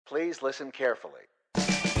Please listen carefully.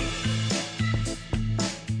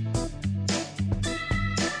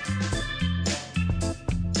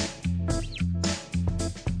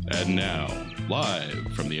 And now,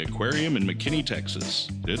 live from the aquarium in McKinney, Texas,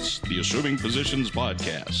 it's the Assuming Positions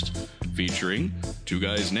podcast, featuring two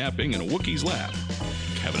guys napping in a Wookiee's lap,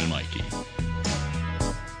 Kevin and Mikey.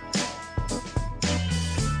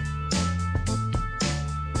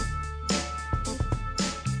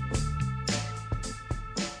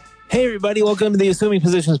 Hey everybody, welcome to the Assuming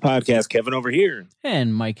Positions podcast. Kevin over here.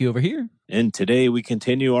 And Mikey over here. And today we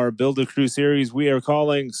continue our Build-A-Crew series we are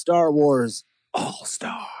calling Star Wars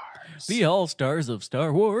All-Stars. The All-Stars of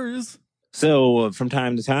Star Wars. So from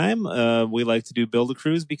time to time, we like to do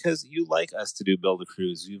Build-A-Crews because you like us to do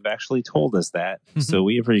Build-A-Crews. You've actually told us that, so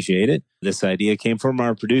we appreciate it. This idea came from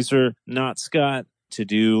our producer, Not Scott, to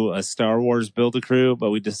do a Star Wars Build-A-Crew,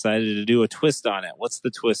 but we decided to do a twist on it. What's the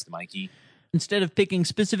twist, Mikey? Instead of picking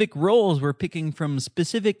specific roles, we're picking from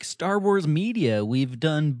specific Star Wars media. We've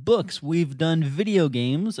done books, we've done video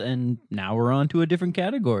games, and now we're on to a different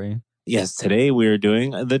category. Yes, today we are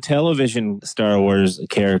doing the television Star Wars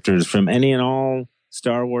characters from any and all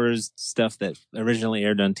Star Wars stuff that originally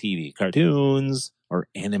aired on TV. Cartoons or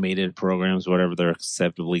animated programs, whatever they're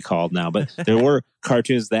acceptably called now. But there were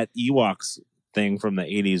cartoons. That Ewoks thing from the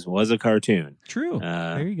 80s was a cartoon. True.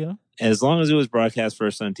 There you go. As long as it was broadcast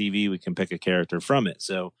first on TV, we can pick a character from it.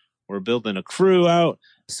 So we're building a crew out.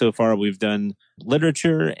 So far, we've done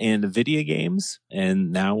literature and video games,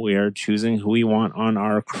 and now we are choosing who we want on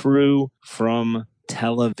our crew from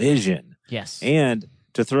television. Yes. And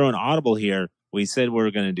to throw an audible here, we said we're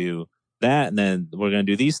going to do that, and then we're going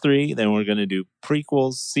to do these three. Then we're going to do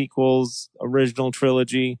prequels, sequels, original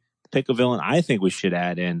trilogy, pick a villain. I think we should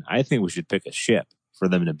add in, I think we should pick a ship for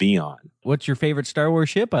them to be on. What's your favorite Star Wars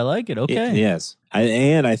ship? I like it. Okay. Yes.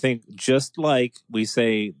 And I think just like we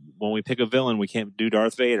say when we pick a villain, we can't do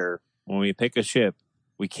Darth Vader. When we pick a ship,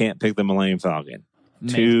 we can't pick the Millennium Falcon.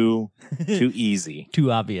 Too easy.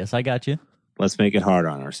 Too obvious. I got you. Let's make it hard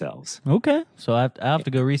on ourselves. Okay. So I have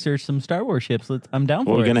to go research some Star Wars ships. I'm down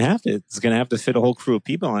for it. We're going to have to. It's going to have to fit a whole crew of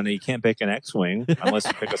people on it. You can't pick an X-Wing unless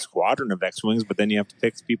you pick a squadron of X-Wings, but then you have to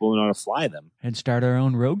pick people who know how to fly them. And start our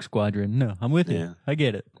own rogue squadron. No, I'm with you. I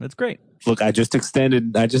get it. That's great. Look, I just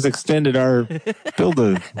extended our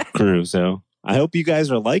Build-A-Crew, so I hope you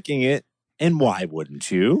guys are liking it. And why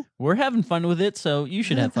wouldn't you? We're having fun with it, so you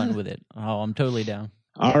should have fun with it. Oh, I'm totally down.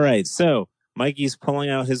 All right, so Mikey's pulling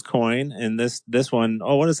out his coin, and this one,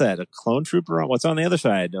 oh, what is that? A clone trooper? What's on the other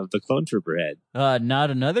side of the clone trooper head?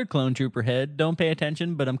 Not another clone trooper head. Don't pay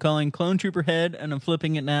attention, but I'm calling clone trooper head, and I'm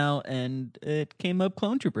flipping it now, and it came up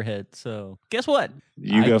clone trooper head. So guess what?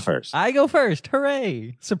 You go first. I go first.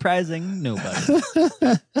 Hooray! Surprising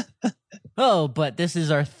nobody. Oh, but this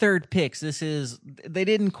is our third picks. They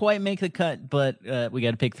didn't quite make the cut, but we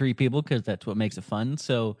got to pick three people because that's what makes it fun.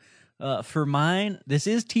 So for mine, this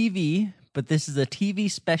is TV. But this is a TV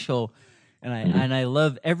special, and I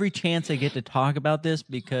love every chance I get to talk about this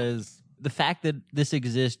because the fact that this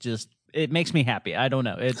exists it makes me happy. I don't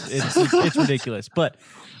know. It's ridiculous. But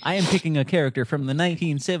I am picking a character from the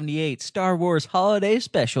 1978 Star Wars Holiday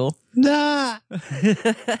Special. Nah.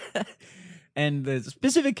 And the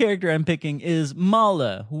specific character I'm picking is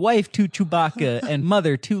Malla, wife to Chewbacca and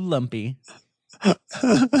mother to Lumpy.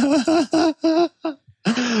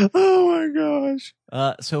 Oh my gosh.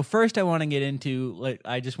 So first I want to get into,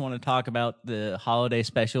 I just want to talk about the holiday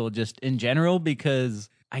special just in general because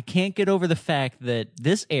I can't get over the fact that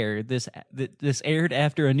this aired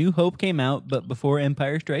after A New Hope came out, but before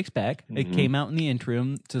Empire Strikes Back. Mm-hmm. It came out in the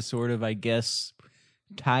interim to sort of, I guess,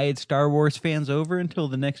 tide Star Wars fans over until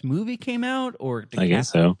the next movie came out, or I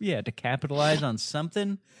guess so. Yeah, to capitalize on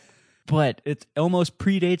something. But it almost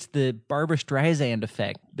predates the Barbra Streisand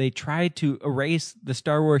effect. They tried to erase the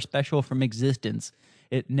Star Wars special from existence.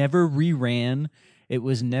 It never reran. It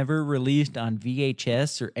was never released on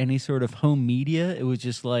VHS or any sort of home media. It was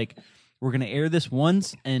just like, we're going to air this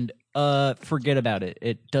once and forget about it.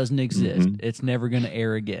 It doesn't exist. Mm-hmm. It's never going to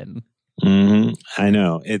air again. Mm-hmm. I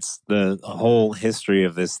know. It's the whole history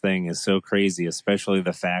of this thing is so crazy, especially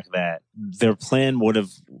the fact that their plan would have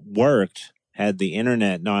worked had the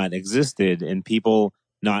internet not existed and people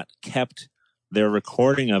not kept their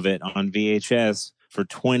recording of it on VHS for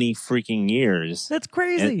 20 freaking years. That's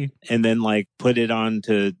crazy. And then put it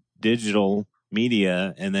onto digital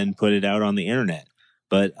media and then put it out on the internet.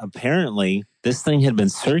 But apparently this thing had been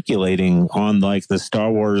circulating on the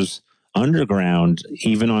Star Wars underground,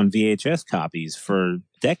 even on VHS copies for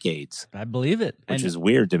decades. I believe it. Which is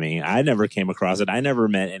weird to me. I never came across it. I never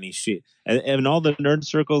met any shit. In all the nerd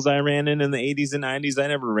circles I ran in the 80s and 90s, I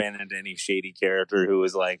never ran into any shady character who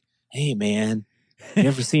was like, hey, man, you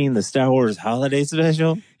ever seen the Star Wars Holiday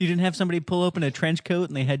Special? You didn't have somebody pull open a trench coat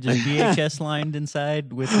and they had just VHS lined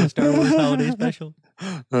inside with the Star Wars Holiday Special?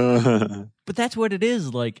 But that's what it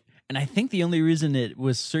is. Like, and I think the only reason it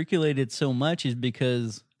was circulated so much is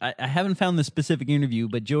because I haven't found the specific interview,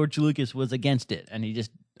 but George Lucas was against it. And he just,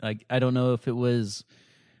 like, I don't know if it was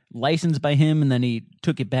licensed by him and then he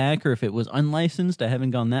took it back or if it was unlicensed. I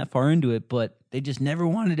haven't gone that far into it, but they just never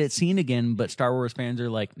wanted it seen again. But Star Wars fans are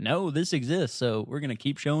like, no, this exists, so we're going to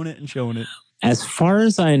keep showing it and showing it. As far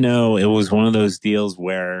as I know, it was one of those deals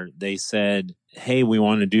where they said, hey, we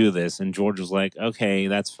want to do this. And George was like, okay,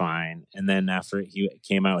 that's fine. And then after he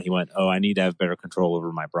came out, he went, oh, I need to have better control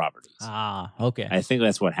over my properties. Ah, okay. I think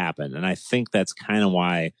that's what happened. And I think that's kind of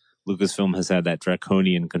why Lucasfilm has had that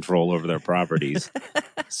draconian control over their properties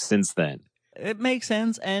since then. It makes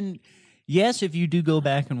sense. And yes, if you do go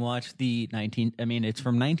back and watch the it's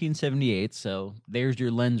from 1978, so there's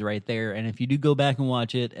your lens right there. And if you do go back and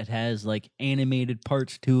watch it, it has like animated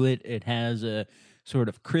parts to it. It has a sort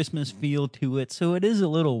of Christmas feel to it. So it is a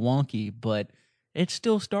little wonky, but it's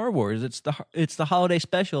still Star Wars. It's the holiday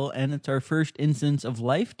special, and it's our first instance of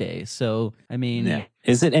Life Day. So, I mean... Yeah.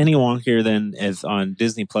 Is it any wonkier than if on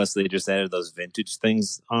Disney Plus they just added those vintage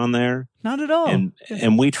things on there? Not at all.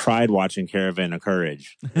 And we tried watching Caravan of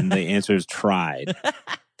Courage, and the answer is tried.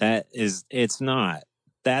 It's not.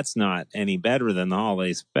 That's not any better than the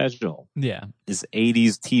holiday special. Yeah. It's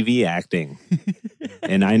 80s TV acting.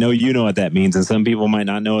 And I know you know what that means, and some people might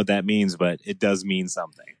not know what that means, but it does mean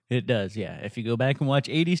something. It does, yeah. If you go back and watch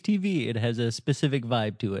 80s TV, it has a specific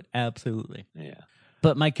vibe to it. Absolutely. Yeah.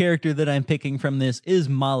 But my character that I'm picking from this is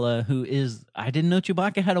Mala, who is... I didn't know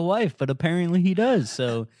Chewbacca had a wife, but apparently he does,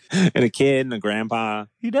 so... And a kid and a grandpa.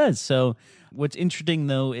 He does. So what's interesting,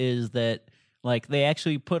 though, is that like they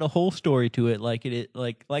actually put a whole story to it. Like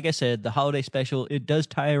like I said, the holiday special, it does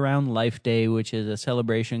tie around Life Day, which is a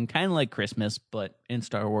celebration, kind of like Christmas, but in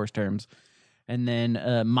Star Wars terms. And then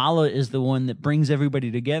Mala is the one that brings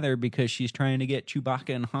everybody together because she's trying to get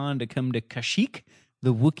Chewbacca and Han to come to Kashyyyk,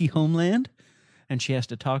 the Wookiee homeland. And she has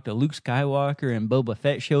to talk to Luke Skywalker, and Boba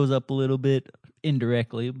Fett shows up a little bit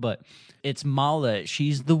indirectly. But it's Mala.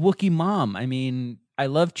 She's the Wookiee mom. I mean, I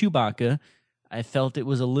love Chewbacca. I felt it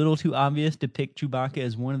was a little too obvious to pick Chewbacca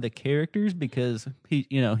as one of the characters because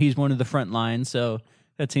he's one of the front lines, so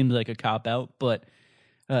that seems like a cop-out. But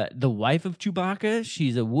the wife of Chewbacca,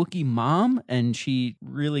 she's a Wookiee mom, and she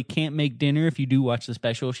really can't make dinner. If you do watch the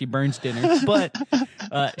special, she burns dinner. But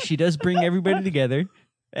she does bring everybody together,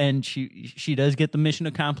 and she does get the mission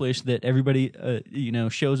accomplished that everybody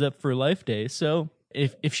shows up for Life Day. So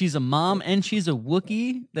if she's a mom and she's a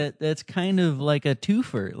Wookiee, that's kind of like a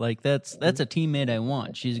twofer. Like that's a teammate I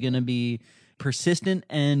want. She's gonna be persistent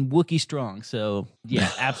and Wookiee strong. So yeah,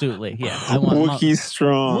 absolutely. Yeah, I want Wookiee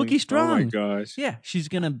strong. Wookiee strong. Oh my gosh. Yeah, she's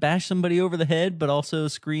gonna bash somebody over the head, but also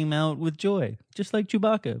scream out with joy, just like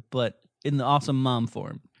Chewbacca, but in the awesome mom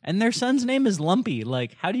form. And their son's name is Lumpy.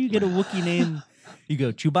 Like, how do you get a Wookiee name? You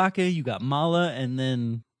go Chewbacca, you got Mala, and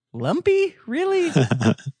then Lumpy? Really?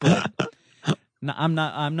 But no, I'm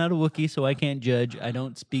not a Wookiee, so I can't judge. I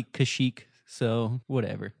don't speak Kashyyyk, so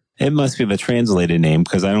whatever. It must be the translated name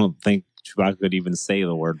because I don't think Chewbacca could even say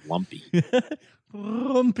the word lumpy.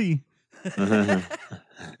 Lumpy.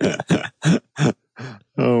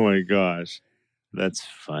 Oh my gosh. That's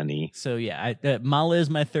funny. So yeah, Mala is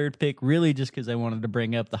my third pick, really just because I wanted to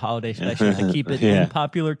bring up the holiday special to keep it in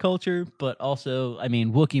popular culture, but also, I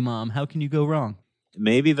mean, Wookiee mom, how can you go wrong?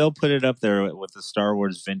 Maybe they'll put it up there with the Star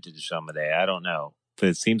Wars vintage someday. I don't know. But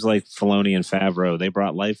it seems like Filoni and Favreau, they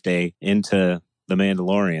brought Life Day into The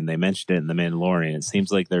Mandalorian. They mentioned it in The Mandalorian. It seems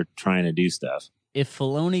like they're trying to do stuff. If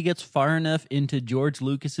Filoni gets far enough into George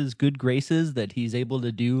Lucas's good graces that he's able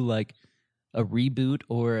to do like a reboot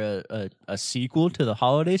or a sequel to the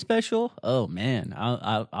holiday special, oh man,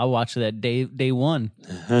 I'll watch that day one.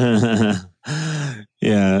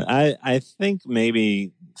 Yeah, I think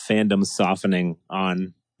maybe fandom's softening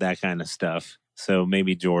on that kind of stuff. So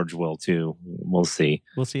maybe George will too. We'll see.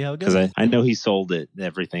 We'll see how it goes. Because I know he sold it,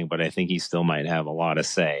 everything, but I think he still might have a lot to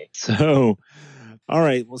say. So, all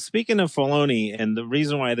right. Well, speaking of Filoni, and the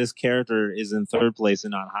reason why this character is in third place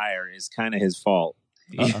and not higher is kind of his fault.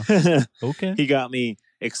 Okay. He got me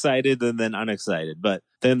excited and then unexcited. But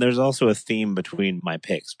then there's also a theme between my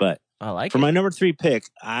picks. But for my number 3 pick,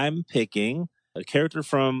 I'm picking a character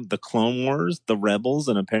from the Clone Wars, the Rebels,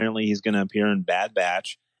 and apparently he's going to appear in Bad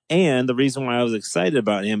Batch And the reason why I was excited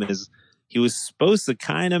about him is he was supposed to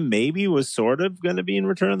kind of maybe was sort of going to be in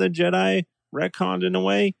Return of the Jedi retconned in a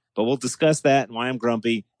way. But we'll discuss that and why I'm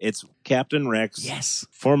grumpy. It's Captain Rex, Yes.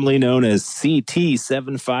 formerly known as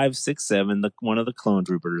CT-7567, one of the clone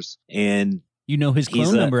troopers. And You know his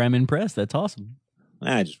clone number. I'm impressed. That's awesome.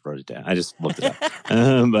 I just wrote it down. I just looked it up.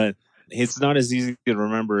 But it's not as easy to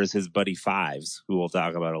remember as his buddy Fives, who we'll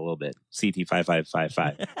talk about a little bit.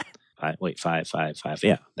 CT-5555. 555.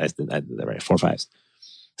 Yeah, that's right. 4 5s.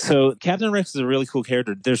 So Captain Rex is a really cool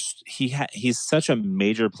character. He's such a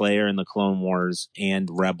major player in the Clone Wars and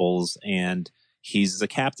Rebels, and he's the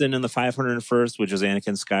captain in the 501st, which is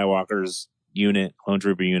Anakin Skywalker's unit, clone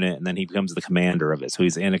trooper unit, and then he becomes the commander of it. So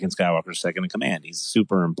he's Anakin Skywalker's second in command. He's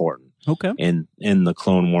super important. Okay. In the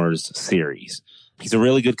Clone Wars series. He's a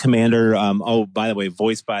really good commander. By the way,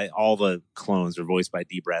 voiced by all the clones are voiced by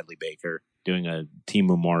D. Bradley Baker, doing a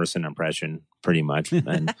Timo Morrison impression, pretty much.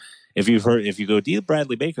 And if you go D.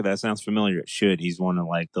 Bradley Baker, that sounds familiar. It should. He's one of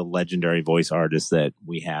like the legendary voice artists that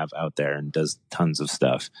we have out there and does tons of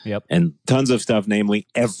stuff. Yep. And tons of stuff, namely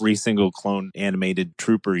every single clone animated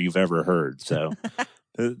trooper you've ever heard. So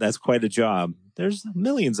that's quite a job. There's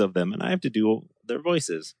millions of them, and I have to do their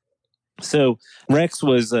voices. So Rex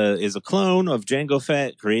is a clone of Jango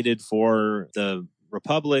Fett, created for the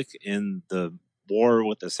Republic in the war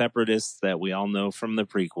with the Separatists that we all know from the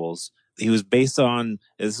prequels. He was based on,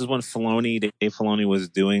 this is when Dave Filoni was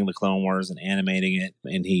doing the Clone Wars and animating it,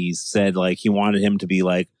 and he said like he wanted him to be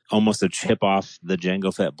like almost a chip off the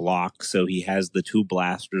Jango Fett block, so he has the 2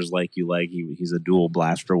 blasters like you like. He's a dual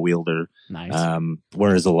blaster wielder. Nice.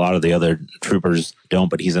 Whereas a lot of the other troopers don't,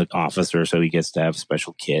 but he's an officer, so he gets to have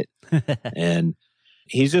special kit. And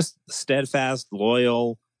he's just steadfast,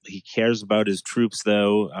 loyal. He cares about his troops,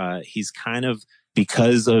 though. He's kind of,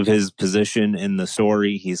 because of his position in the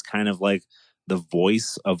story, he's kind of like the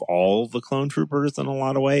voice of all the clone troopers in a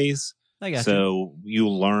lot of ways. So you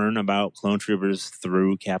learn about clone troopers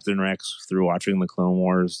through Captain Rex, through watching the Clone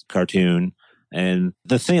Wars cartoon. And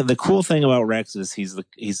the cool thing about Rex is he's the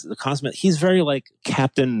consummate. He's very like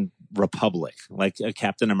Captain Republic, like a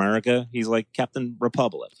Captain America. He's like Captain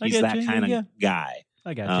Republic. He's that kind of guy.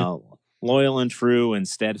 I got you. Loyal and true and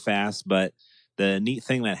steadfast. But the neat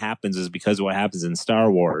thing that happens is because of what happens in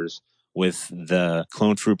Star Wars, with the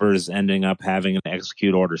clone troopers ending up having to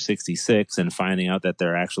execute Order 66 and finding out that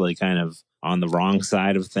they're actually kind of on the wrong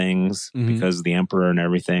side of things because of the Emperor and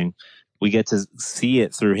everything. We get to see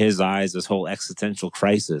it through his eyes, this whole existential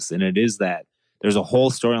crisis. And it is that there's a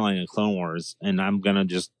whole storyline in Clone Wars, and I'm going to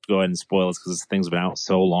just go ahead and spoil it because this thing's been out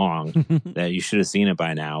so long that you should have seen it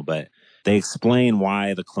by now. But they explain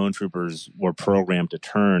why the clone troopers were programmed to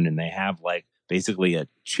turn, and they have like basically a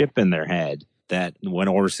chip in their head that when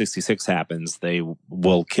Order 66 happens, they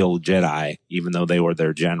will kill Jedi, even though they were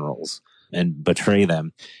their generals, and betray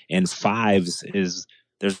them. And Fives is,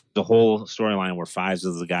 there's the whole storyline where Fives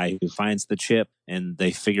is the guy who finds the chip, and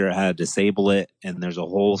they figure out how to disable it. And there's a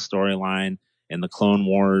whole storyline in the Clone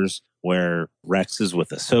Wars where Rex is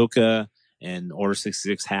with Ahsoka and Order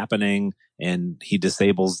 66 happening, and he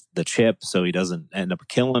disables the chip so he doesn't end up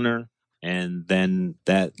killing her. And then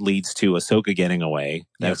that leads to Ahsoka getting away.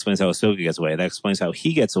 That explains how Ahsoka gets away. That explains how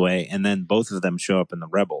he gets away. And then both of them show up in the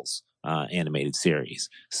Rebels animated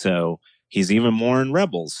series. So he's even more in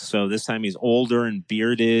Rebels. So this time he's older and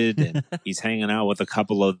bearded, and he's hanging out with a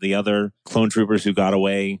couple of the other clone troopers who got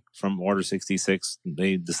away from Order 66.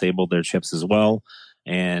 They disabled their chips as well.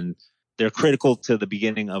 And they're critical to the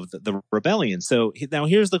beginning of the rebellion. So now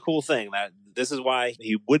here's the cool thing, that this is why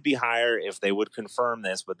he would be higher if they would confirm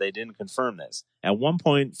this, but they didn't confirm this. At one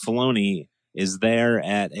point, Filoni is there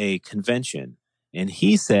at a convention, and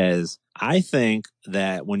he says, I think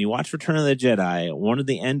that when you watch Return of the Jedi, one of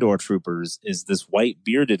the Endor troopers is this white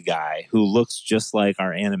bearded guy who looks just like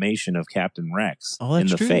our animation of Captain Rex in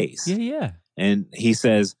the face. Yeah. And he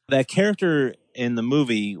says that character in the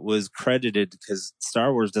movie was credited because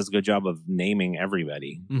Star Wars does a good job of naming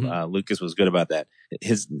everybody. Lucas was good about that.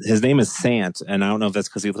 His name is Sant, and I don't know if that's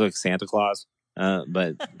because he looks like Santa Claus,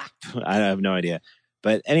 but I have no idea.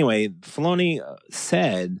 But anyway, Filoni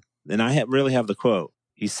said, and I really have the quote,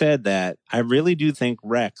 he said that, I really do think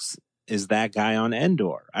Rex is that guy on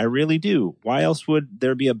Endor. I really do. Why else would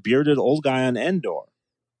there be a bearded old guy on Endor?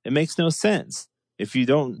 It makes no sense. If you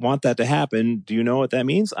don't want that to happen, do you know what that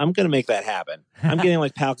means? I'm going to make that happen. I'm getting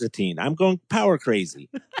like Palpatine. I'm going power crazy,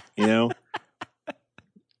 you know?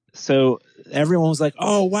 So everyone was like,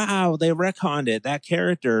 oh, wow, they retconned it. That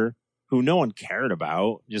character who no one cared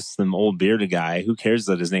about, just some old bearded guy. Who cares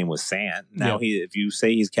that his name was Sant? Now, if you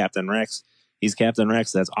say he's Captain Rex, he's Captain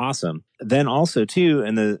Rex. That's awesome. Then also, too,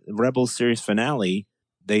 in the Rebels series finale,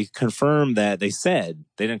 they confirmed that they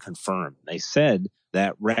didn't confirm. They said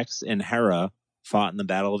that Rex and Hera fought in the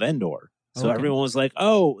Battle of Endor. So everyone was like,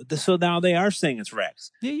 oh, so now they are saying it's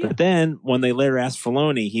Rex. Yeah. But then when they later asked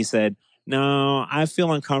Filoni, he said, no, I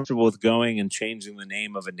feel uncomfortable with going and changing the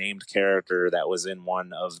name of a named character that was in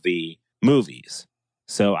one of the movies.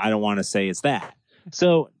 So I don't want to say it's that.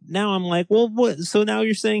 So now I'm like, well, what? So now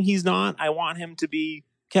you're saying he's not? I want him to be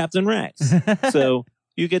Captain Rex. So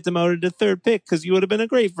you get demoted to third pick because you would have been a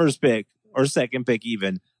great first pick or second pick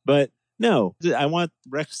even. But no, I want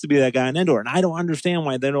Rex to be that guy in Endor. And I don't understand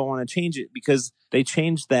why they don't want to change it because they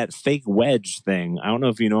changed that fake Wedge thing. I don't know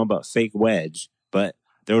if you know about fake Wedge, but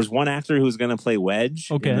there was one actor who was going to play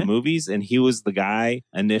Wedge in the movies. And he was the guy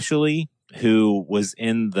initially who was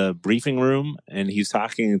in the briefing room and he's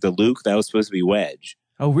talking to Luke. That was supposed to be Wedge.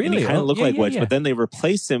 Oh, really? And he kind of looked like Wedge, but then they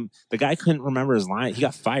replaced him. The guy couldn't remember his line. He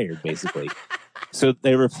got fired, basically. So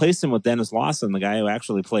they replaced him with Dennis Lawson, the guy who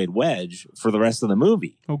actually played Wedge, for the rest of the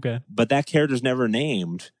movie. Okay. But that character's never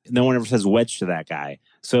named. No one ever says Wedge to that guy.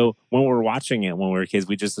 So when we were watching it when we were kids,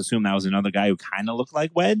 we just assumed that was another guy who kind of looked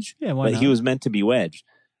like Wedge. Yeah, why but not? He was meant to be Wedge.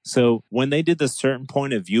 So when they did the Certain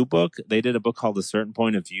Point of View book, they did a book called The Certain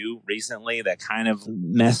Point of View recently that kind of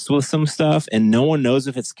messed with some stuff, and no one knows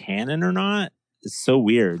if it's canon or not. It's so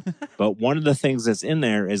weird. But one of the things that's in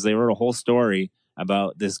there is they wrote a whole story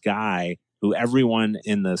about this guy who everyone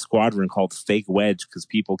in the squadron called Fake Wedge because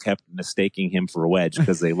people kept mistaking him for Wedge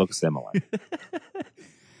because they look similar.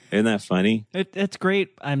 Isn't that funny? It's great.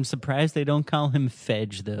 I'm surprised they don't call him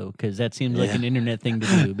Fedge, though, because that seems like an internet thing to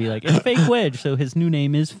do. Be like, it's Fake Wedge, so his new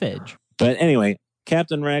name is Fedge. But anyway,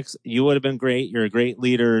 Captain Rex, you would have been great. You're a great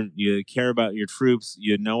leader. You care about your troops.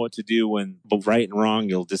 You know what to do when right and wrong.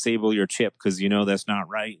 You'll disable your chip because you know that's not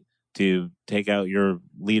right to take out your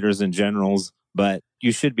leaders and generals. But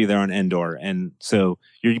you should be there on Endor. And so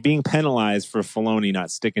you're being penalized for Filoni not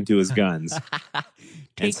sticking to his guns.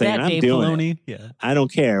 Take saying, that, I'm Dave doing Filoni. it. Yeah. I don't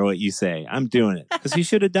care what you say. I'm doing it because he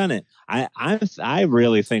should have done it. I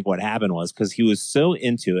really think what happened was because he was so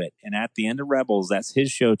into it. And at the end of Rebels, that's his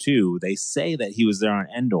show too. They say that he was there on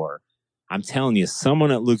Endor. I'm telling you,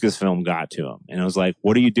 someone at Lucasfilm got to him and it was like,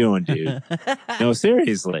 what are you doing, dude? No,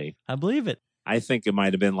 seriously. I believe it. I think it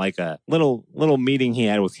might have been like a little meeting he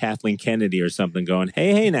had with Kathleen Kennedy or something going,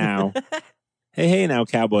 hey now. hey now,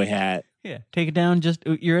 cowboy hat. Yeah, take it down.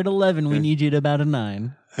 You're at 11. We need you at about a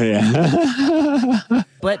 9. Yeah.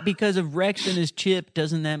 But because of Rex and his chip,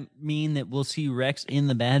 doesn't that mean that we'll see Rex in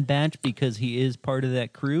the Bad Batch because he is part of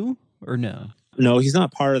that crew or no? No, he's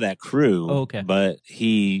not part of that crew. Oh, okay. But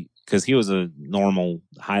because he was a normal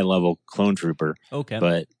high level clone trooper. Okay.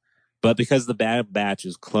 But because the Bad Batch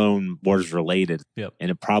is Clone Wars related, and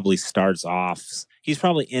it probably starts off, he's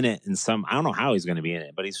probably in it in some, I don't know how he's going to be in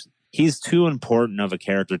it, but he's too important of a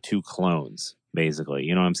character to clones, basically.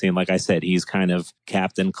 You know what I'm saying? Like I said, he's kind of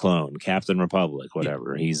Captain Clone, Captain Republic,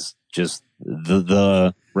 whatever. Yeah. He's just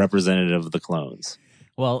the representative of the clones.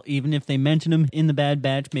 Well, even if they mention him in the Bad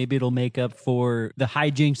Batch, maybe it'll make up for the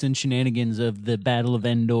hijinks and shenanigans of the Battle of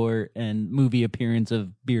Endor and movie appearance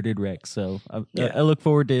of Bearded Rex. So I look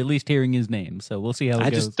forward to at least hearing his name. So we'll see how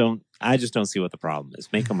it goes. I just don't see what the problem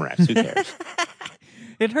is. Make him Rex. Who cares?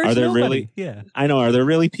 It hurts. Are there nobody. really? Yeah, I know. Are there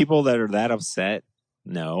really people that are that upset?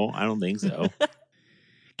 No, I don't think so.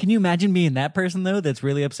 Can you imagine being that person though? That's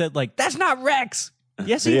really upset. Like, that's not Rex.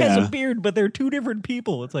 Yes, he has a beard, but they're two different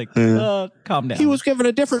people. It's like, calm down. He was given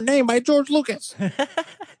a different name by George Lucas.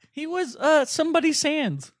 He was somebody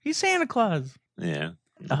Sans. He's Santa Claus. Yeah.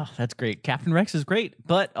 Oh, that's great. Captain Rex is great.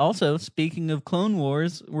 But also, speaking of Clone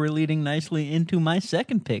Wars, we're leading nicely into my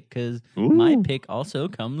second pick because my pick also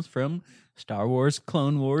comes from Star Wars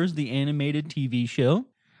Clone Wars, the animated TV show.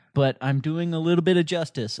 But I'm doing a little bit of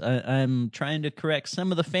justice. I'm trying to correct some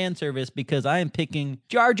of the fan service because I am picking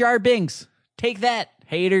Jar Jar Binks. Take that,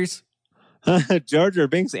 haters. Jar Jar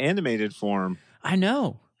Binks animated form. I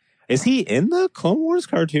know. Is he in the Clone Wars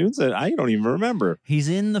cartoons? I don't even remember. He's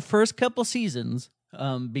in the first couple seasons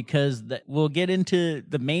because we'll get into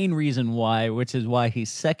the main reason why, which is why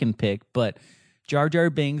he's second pick. But Jar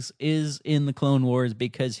Jar Binks is in the Clone Wars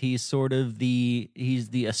because he's sort of he's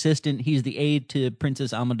the assistant, he's the aide to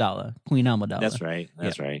Princess Amidala, Queen Amidala. That's right.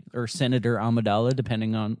 That's right. Or Senator Amidala,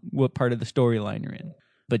 depending on what part of the storyline you're in.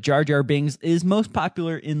 But Jar Jar Binks is most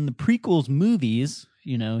popular in the prequels movies.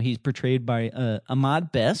 You know, he's portrayed by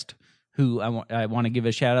Ahmad Best, who I want to give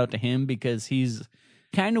a shout out to him because he's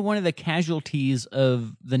kind of one of the casualties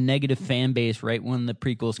of the negative fan base right when the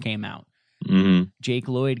prequels came out. Mm-hmm. Jake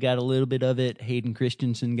Lloyd got a little bit of it. Hayden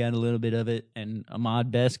Christensen got a little bit of it. And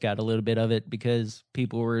Ahmad Best got a little bit of it because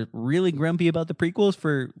people were really grumpy about the prequels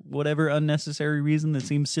for whatever unnecessary reason that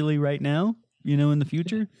seems silly right now. in the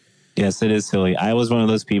future. Yes, it is silly. I was one of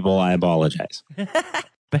those people. I apologize.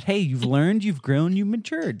 But hey, you've learned, you've grown, you've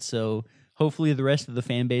matured. So hopefully the rest of the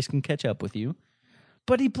fan base can catch up with you.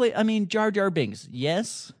 But Jar Jar Binks.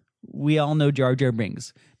 Yes, we all know Jar Jar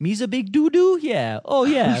Binks. Me's a big doo-doo? Yeah. Oh,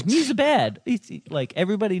 yeah. Me's a bad. It's like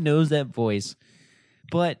everybody knows that voice.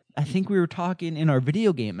 But I think we were talking in our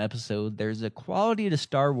video game episode, there's a quality to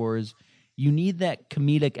Star Wars. You need that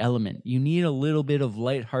comedic element. You need a little bit of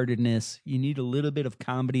lightheartedness. You need a little bit of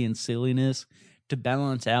comedy and silliness to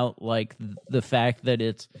balance out like the fact that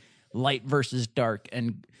it's light versus dark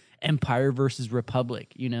and Empire versus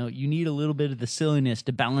Republic. You need a little bit of the silliness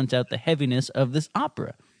to balance out the heaviness of this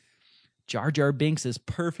opera. Jar Jar Binks is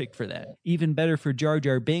perfect for that. Even better for Jar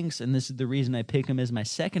Jar Binks, and this is the reason I pick him as my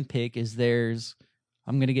second pick, is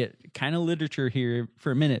I'm going to get kind of literature here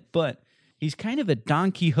for a minute, but he's kind of a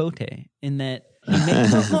Don Quixote in that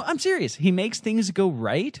no, I'm serious. He makes things go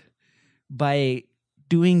right by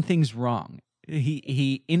doing things wrong.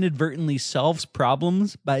 He inadvertently solves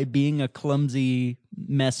problems by being a clumsy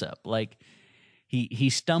mess up. Like he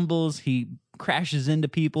stumbles, he crashes into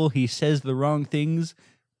people, he says the wrong things,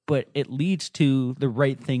 but it leads to the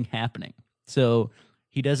right thing happening. So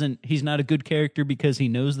he's not a good character because he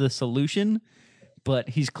knows the solution, but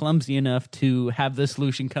he's clumsy enough to have the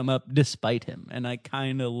solution come up despite him. And I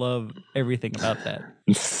kind of love everything about that.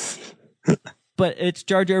 But it's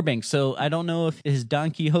Jar Jar Binks, so I don't know if his Don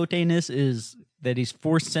Quixote-ness is that he's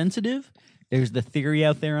force sensitive. There's the theory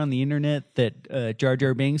out there on the internet that Jar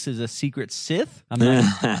Jar Binks is a secret Sith.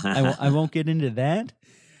 I won't get into that.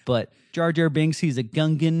 But Jar Jar Binks, he's a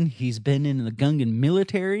Gungan. He's been in the Gungan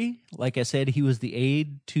military. Like I said, he was the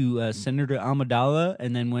aide to Senator Amidala.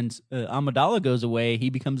 And then when Amidala goes away, he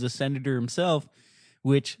becomes a senator himself,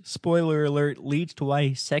 which, spoiler alert, leads to why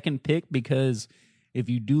he's second pick, because if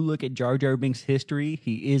you do look at Jar Jar Binks' history,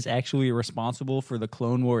 he is actually responsible for the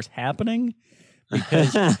Clone Wars happening.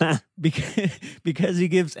 Because he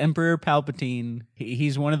gives Emperor Palpatine,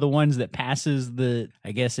 he's one of the ones that passes the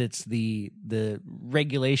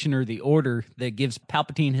regulation or the order that gives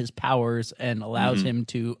Palpatine his powers and allows him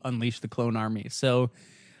to unleash the clone army. So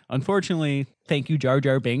unfortunately, thank you, Jar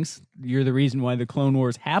Jar Binks. You're the reason why the Clone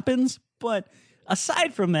Wars happens. But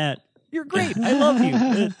aside from that, you're great. I love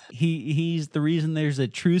you. He's the reason there's a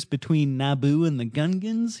truce between Naboo and the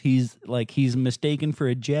Gungans. He's mistaken for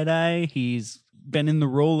a Jedi. He's been in the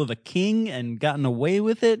role of a king and gotten away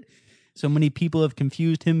with it. So many people have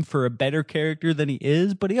confused him for a better character than he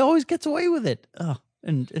is, but he always gets away with it. Oh,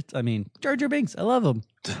 and Jar Jar Binks, I love him.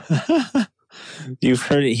 You've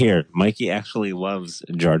heard it here. Mikey actually loves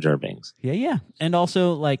Jar Jar Binks. Yeah. And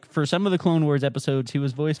also, like, for some of the Clone Wars episodes, he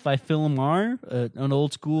was voiced by Phil Lamar, an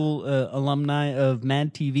old school alumni of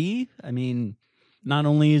Mad TV. I mean, not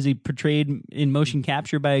only is he portrayed in motion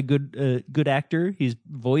capture by a good actor, he's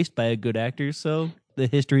voiced by a good actor, so the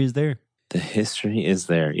history is there. The history is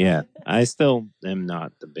there, yeah. I still am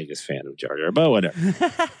not the biggest fan of Jar Jar, but whatever.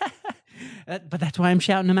 But that's why I'm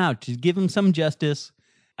shouting him out, to give him some justice.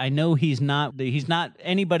 I know he's not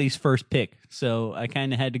anybody's first pick, so I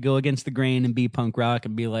kind of had to go against the grain and be punk rock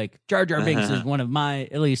and be like, Jar Jar Binks is one of my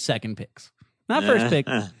at least second picks. Not first pick,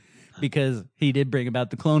 because he did bring about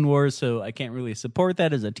the Clone Wars, so I can't really support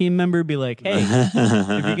that as a team member. Be like, hey,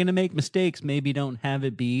 if you're going to make mistakes, maybe don't have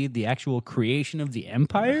it be the actual creation of the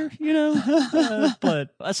Empire,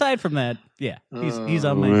 but aside from that, yeah, he's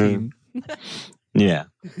on my team. Yeah.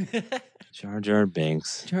 Jar Jar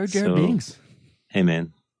Binks. Jar Jar Binks. Hey,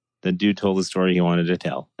 man. The dude told the story he wanted to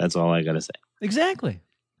tell. That's all I got to say. Exactly.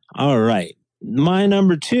 All right. My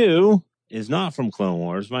number 2 is not from Clone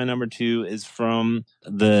Wars. My number 2 is from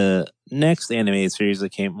the next animated series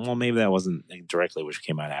that came. Well, maybe that wasn't directly which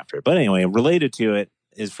came out after. But anyway, related to it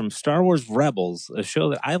is from Star Wars Rebels, a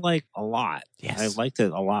show that I like a lot. Yes. I liked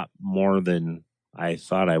it a lot more than I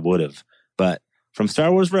thought I would have. But from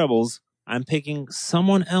Star Wars Rebels, I'm picking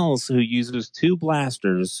someone else who uses 2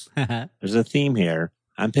 blasters. There's a theme here.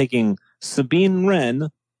 I'm picking Sabine Wren,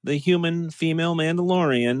 the human female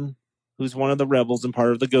Mandalorian, who's one of the rebels and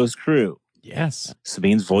part of the Ghost crew. Yes.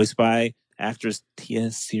 Sabine's voiced by actress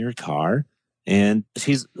Tia Sear-Carr. And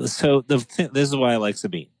this is why I like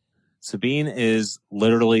Sabine. Sabine is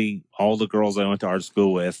literally all the girls I went to art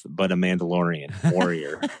school with, but a Mandalorian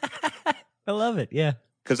warrior. I love it. Yeah.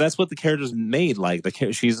 Because that's what the character's made like.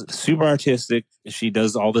 She's super artistic. She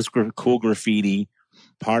does all this cool graffiti.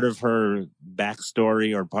 Part of her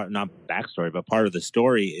backstory, not backstory, but part of the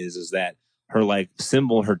story is that her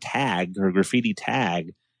symbol, her tag, her graffiti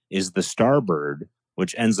tag is the Starbird,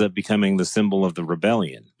 which ends up becoming the symbol of the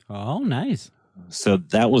rebellion. Oh, nice. So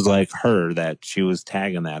that was like her, that she was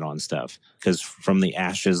tagging that on stuff. Because from the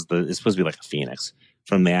ashes, it's supposed to be like a phoenix.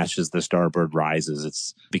 From the ashes, the starbird rises.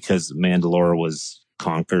 It's because Mandalore was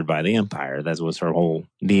conquered by the Empire. That was her whole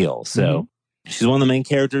deal. So she's one of the main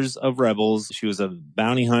characters of Rebels. She was a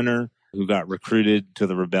bounty hunter who got recruited to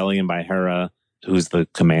the rebellion by Hera, who's the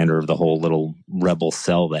commander of the whole little rebel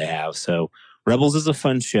cell they have. So Rebels is a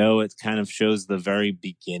fun show. It kind of shows the very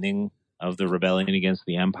beginning of the rebellion against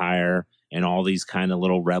the Empire and all these kind of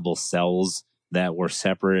little rebel cells that were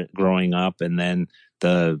separate growing up. And then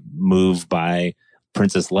the move by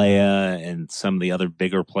Princess Leia and some of the other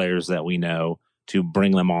bigger players that we know to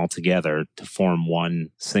bring them all together to form one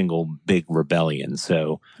single big rebellion.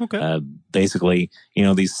 So basically,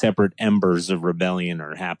 these separate embers of rebellion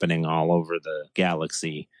are happening all over the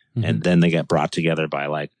galaxy. And then they get brought together by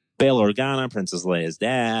like Bail Organa, Princess Leia's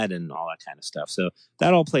dad, and all that kind of stuff. So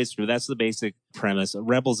that all plays through. That's the basic premise.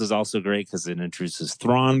 Rebels is also great because it introduces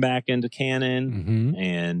Thrawn back into canon,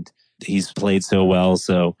 and he's played so well.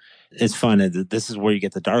 So it's fun. This is where you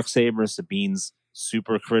get the Darksaber. Sabine's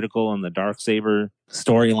super critical in the Darksaber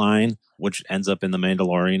storyline, which ends up in the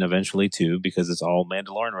Mandalorian eventually too, because it's all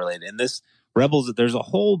Mandalorian related. In this Rebels, there's a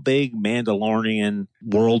whole big Mandalorian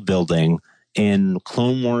world building in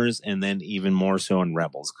Clone Wars, and then even more so in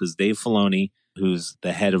Rebels, because Dave Filoni, who's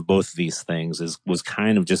the head of both of these things, was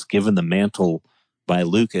kind of just given the mantle by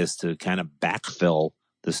Lucas to kind of backfill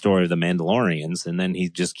the story of the Mandalorians, and then he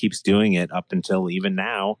just keeps doing it up until even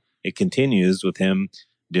now. It continues with him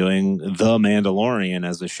doing The Mandalorian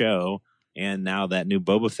as a show, and now that new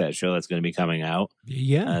Boba Fett show that's going to be coming out.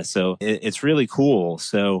 So it's really cool.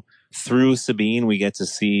 So through Sabine, we get to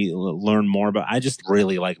learn more about. I just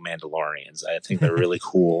really like Mandalorians. I think they're really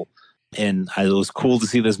cool. And it was cool to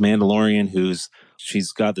see this Mandalorian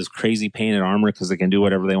she's got this crazy painted armor because they can do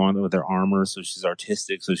whatever they want with their armor. So she's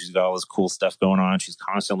artistic. So she's got all this cool stuff going on. She's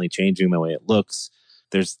constantly changing the way it looks.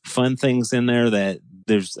 There's fun things in there I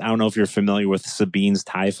don't know if you're familiar with Sabine's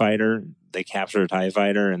TIE fighter. They capture a TIE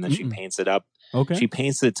fighter and then she paints it up. She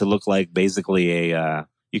paints it to look like basically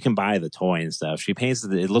you can buy the toy and stuff. She paints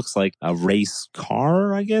it looks like a race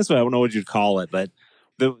car, I guess. I don't know what you'd call it, but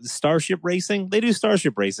the Starship Racing, they do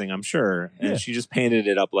Starship Racing, I'm sure. And she just painted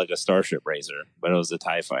it up like a Starship Racer, but it was a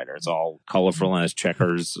TIE fighter. It's all colorful and has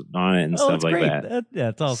checkers on it and stuff like that.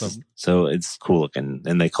 It's awesome. So it's cool looking.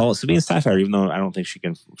 And they call it Sabine's TIE fighter, even though I don't think she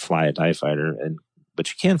can fly a TIE fighter. But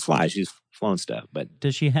she can fly. She's flown stuff. But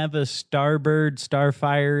does she have a Starbird,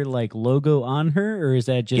 Starfire like logo on her, or is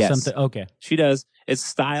that just something? Okay, she does. It's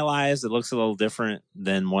stylized. It looks a little different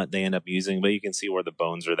than what they end up using, but you can see where the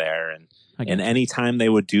bones are there. And anytime they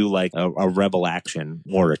would do like a rebel action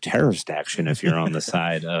or a terrorist action, if you're on the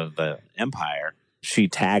side of the Empire, she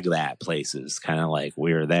tagged that places, kind of like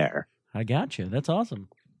we're there. I gotcha. That's awesome.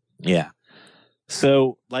 Yeah.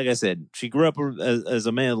 So, like I said, she grew up as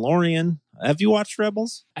a Mandalorian. Have you watched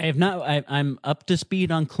Rebels? I have not. I'm up to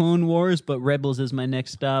speed on Clone Wars, but Rebels is my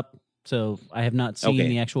next stop. So I have not seen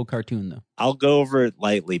the actual cartoon, though. I'll go over it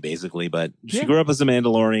lightly, basically. But she grew up as a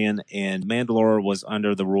Mandalorian, and Mandalore was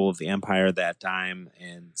under the rule of the Empire at that time.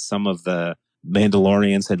 And some of the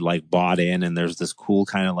Mandalorians had like bought in, and there's this cool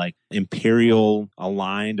kind of like Imperial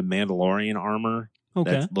aligned Mandalorian armor.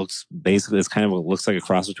 That looks basically, looks like a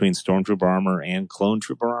cross between Stormtrooper armor and Clone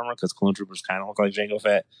Trooper armor, because Clone Troopers kind of look like Jango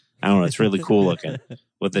Fett. I don't know. It's really cool looking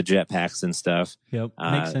with the jetpacks and stuff. Yep,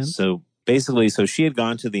 makes sense. So basically, she had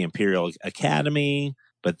gone to the Imperial Academy,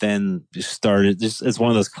 but then just started. It's one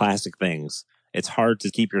of those classic things. It's hard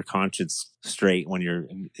to keep your conscience straight when you're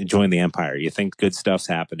enjoying the Empire. You think good stuff's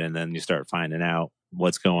happening, and then you start finding out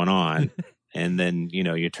what's going on. And then,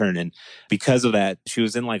 you turn in. Because of that, she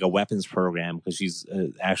was in like a weapons program because she's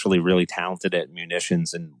actually really talented at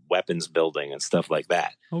munitions and weapons building and stuff like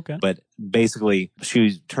that. But basically,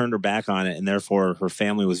 she turned her back on it, and therefore her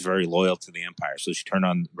family was very loyal to the Empire. So she turned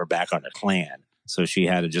her back on her clan. So she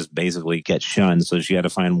had to just basically get shunned. So she had to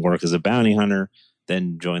find work as a bounty hunter,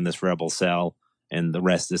 then join this rebel cell, and the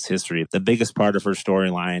rest is history. The biggest part of her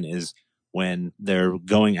storyline is when they're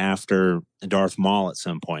going after Darth Maul at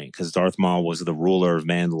some point, because Darth Maul was the ruler of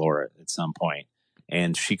Mandalore at some point,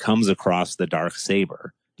 and she comes across the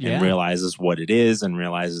Darksaber and realizes what it is, and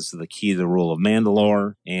realizes the key to the rule of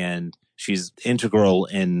Mandalore, and she's integral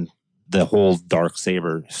in the whole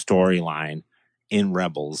Darksaber storyline in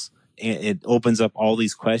Rebels. It opens up all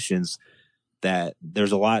these questions that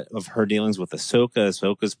there's a lot of her dealings with Ahsoka.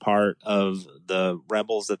 Ahsoka's part of the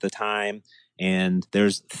Rebels at the time. And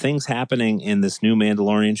there's things happening in this new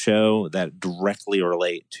Mandalorian show that directly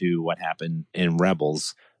relate to what happened in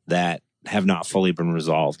Rebels that have not fully been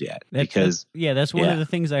resolved yet. That's one of the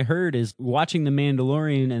things I heard is watching The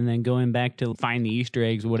Mandalorian and then going back to find the Easter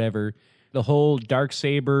eggs, whatever. The whole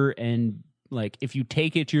Darksaber and like if you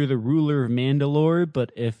take it, you're the ruler of Mandalore,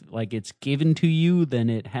 but if like it's given to you, then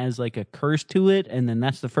it has like a curse to it. And then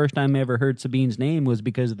that's the first time I ever heard Sabine's name was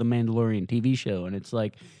because of the Mandalorian TV show. And it's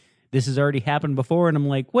like, this has already happened before. And I'm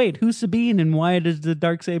like, wait, who's Sabine and why does the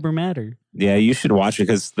Darksaber matter? Yeah, you should watch it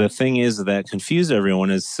because the thing is that confused everyone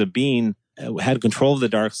is Sabine had control of the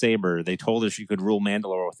Darksaber. They told her she could rule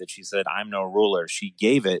Mandalore with it. She said, I'm no ruler. She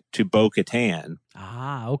gave it to Bo-Katan.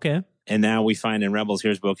 Ah, okay. And now we find in Rebels,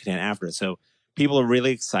 here's Bo-Katan after it. So people are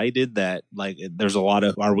really excited that like there's a lot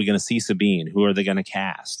of, are we going to see Sabine? Who are they going to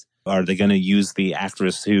cast? Are they going to use the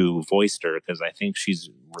actress who voiced her? Because I think she's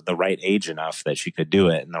the right age enough that she could do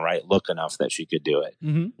it and the right look enough that she could do it.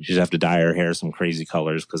 Mm-hmm. She just have to dye her hair some crazy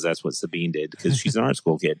colors because that's what Sabine did because she's an art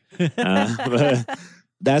school kid. But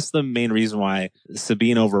that's the main reason why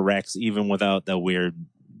Sabine over Rex, even without the weird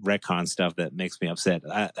retcon stuff that makes me upset.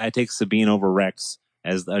 I take Sabine over Rex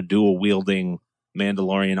as a dual wielding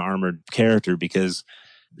Mandalorian armored character because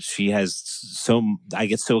she has I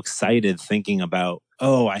get so excited thinking about,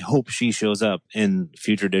 oh, I hope she shows up in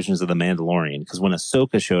future editions of The Mandalorian. Because when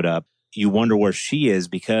Ahsoka showed up, you wonder where she is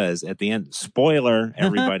because at the end, spoiler,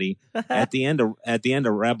 everybody, at the end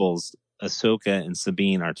of Rebels, Ahsoka and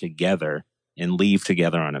Sabine are together and leave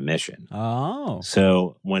together on a mission. Oh.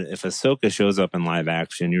 So if Ahsoka shows up in live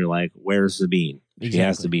action, you're like, where's Sabine? Exactly. She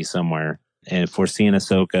has to be somewhere. And if we're seeing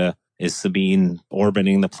Ahsoka, is Sabine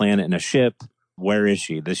orbiting the planet in a ship? Where is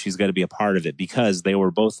she? She's got to be a part of it because they were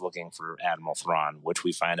both looking for Admiral Thrawn, which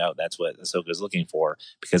we find out that's what Ahsoka is looking for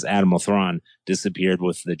because Admiral Thrawn disappeared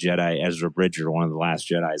with the Jedi Ezra Bridger, one of the last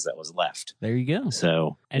Jedis that was left. There you go.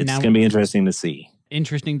 So it's going to be interesting to see.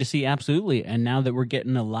 Interesting to see, absolutely. And now that we're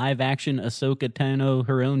getting a live-action Ahsoka Tano,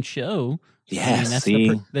 her own show, yeah,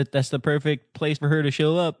 that's the perfect place for her to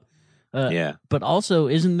show up. Yeah. But also,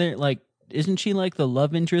 isn't she like the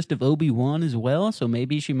love interest of Obi-Wan as well? So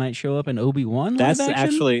maybe she might show up in Obi-Wan live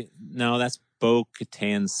action? That's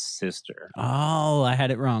Bo-Katan's sister. Oh, I had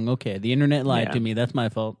it wrong. Okay, the internet lied to me. That's my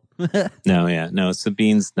fault. No,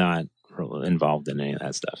 Sabine's not involved in any of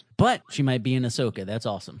that stuff. But she might be in Ahsoka. That's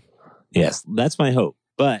awesome. Yes, that's my hope.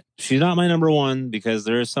 But she's not my number one because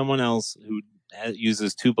there is someone else who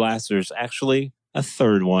uses two blasters. Actually, a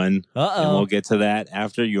third one. Uh-oh. And we'll get to that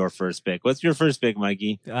after your first pick. What's your first pick,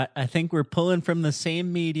 Mikey? I think we're pulling from the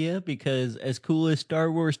same media because as cool as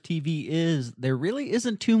Star Wars TV is, there really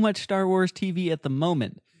isn't too much Star Wars TV at the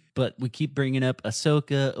moment. But we keep bringing up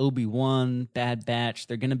Ahsoka, Obi-Wan, Bad Batch.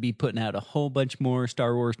 They're going to be putting out a whole bunch more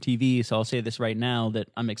Star Wars TV. So I'll say this right now that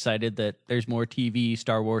I'm excited that there's more TV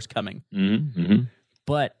Star Wars coming. Mm-hmm.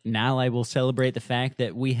 But now I will celebrate the fact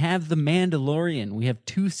that we have The Mandalorian. We have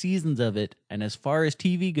 2 seasons of it. And as far as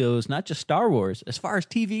TV goes, not just Star Wars, as far as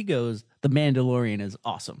TV goes, The Mandalorian is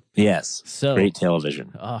awesome. Yes. So great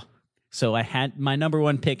television. So I had my number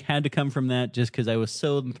one pick had to come from that just because I was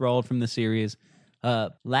so enthralled from the series.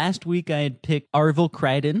 Last week I had picked Arvel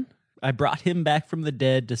Crichton. I brought him back from the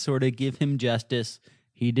dead to sort of give him justice.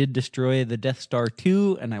 He did destroy the Death Star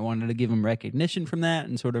 2, and I wanted to give him recognition from that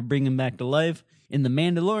and sort of bring him back to life. In The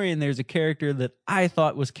Mandalorian, there's a character that I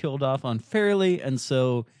thought was killed off unfairly, and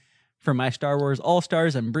so for my Star Wars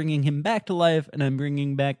All-Stars, I'm bringing him back to life, and I'm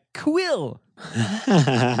bringing back Quill.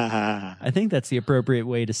 I think that's the appropriate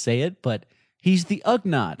way to say it, but he's the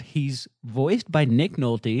Ugnaught. He's voiced by Nick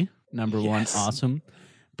Nolte, number one, awesome.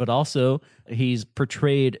 But also, he's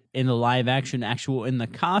portrayed in the live-action in the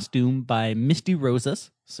costume by Misty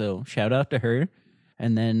Rosas, so shout out to her.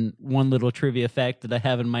 And then one little trivia fact that I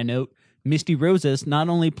have in my note, Misty Rosas not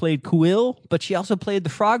only played Quill, but she also played the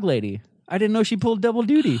Frog Lady. I didn't know she pulled double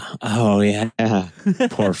duty. Oh, yeah.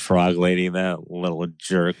 Poor Frog Lady, that little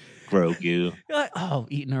jerk, Grogu.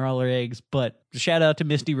 Eating her all her eggs. But shout out to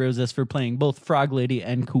Misty Rosas for playing both Frog Lady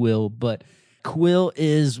and Quill. But Quill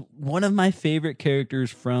is one of my favorite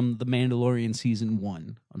characters from The Mandalorian Season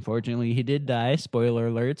 1. Unfortunately, he did die. Spoiler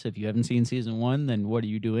alerts. If you haven't seen Season 1, then what are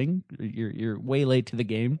you doing? You're way late to the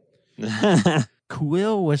game.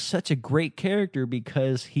 Quill was such a great character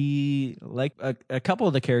because he, like a couple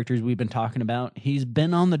of the characters we've been talking about, he's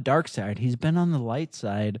been on the dark side. He's been on the light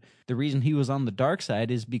side. The reason he was on the dark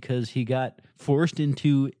side is because he got forced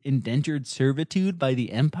into indentured servitude by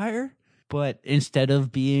the Empire. But instead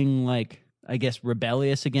of being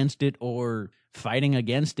rebellious against it or fighting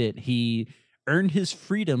against it, he earned his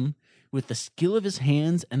freedom with the skill of his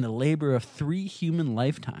hands and the labor of 3 human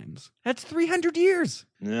lifetimes. That's 300 years.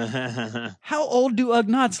 How old do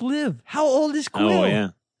Ugnaughts live? How old is Quill? Oh, yeah.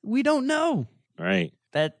 We don't know. Right.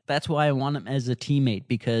 That's why I want him as a teammate,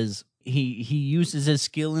 because he uses his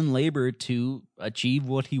skill and labor to achieve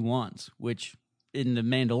what he wants, which in the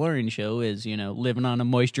Mandalorian show is, living on a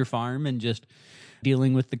moisture farm and just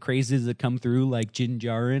dealing with the crazes that come through like Din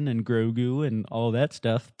Djarin and Grogu and all that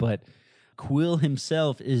stuff. But Quill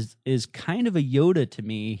himself is kind of a Yoda to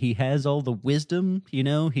me. He has all the wisdom,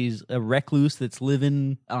 he's a recluse that's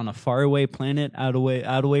living on a faraway planet out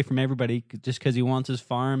away from everybody just because he wants his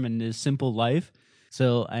farm and his simple life.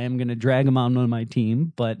 So I am going to drag him on my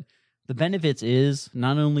team. But the benefits is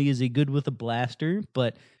not only is he good with a blaster,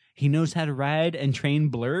 but he knows how to ride and train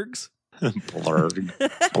blurgs.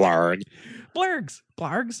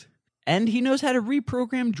 Blargs. And he knows how to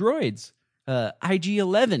reprogram droids.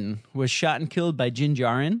 IG-11 was shot and killed by Din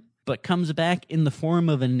Djarin, but comes back in the form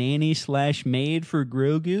of a nanny/maid for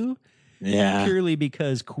Grogu. Yeah. Purely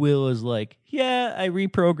because Quill is like, yeah, I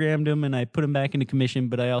reprogrammed him and I put him back into commission,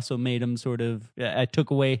 but I also made him I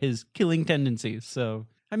took away his killing tendencies. So,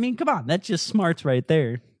 I mean, come on, that's just smarts right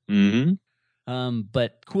there. Mm-hmm.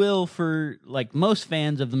 But Quill, for like most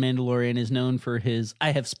fans of The Mandalorian, is known for his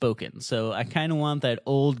I have spoken. So I kind of want that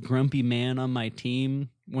old grumpy man on my team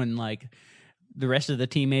when like the rest of the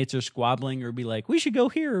teammates are squabbling or be like, we should go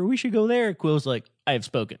here or we should go there. Quill's like, I have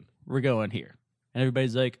spoken. We're going here. And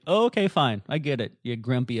everybody's like, oh, okay, fine. I get it. You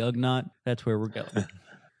grumpy Ugnaught. That's where we're going.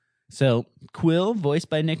 So Quill, voiced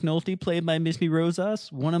by Nick Nolte, played by Misty Rosas,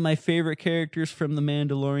 one of my favorite characters from The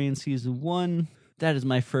Mandalorian Season 1. That is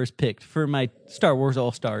my first pick for my Star Wars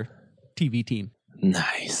All-Star TV team.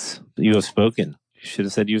 Nice. You have spoken. You should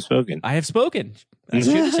have said you have spoken. I have spoken. I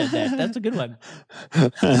should have said that. That's a good one.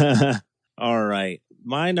 All right.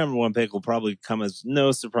 My number one pick will probably come as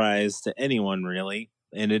no surprise to anyone, really.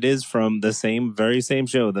 And it is from the very same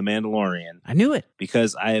show, The Mandalorian. I knew it.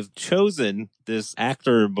 Because I have chosen this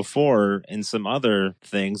actor before in some other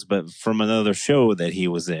things, but from another show that he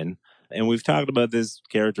was in. And we've talked about this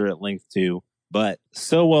character at length too. But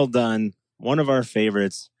so well done. One of our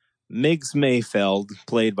favorites, Migs Mayfeld,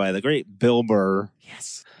 played by the great Bill Burr.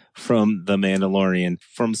 Yes. From The Mandalorian,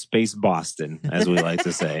 from Space Boston, as we like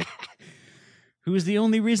to say. Who is the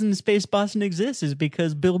only reason Space Boston exists is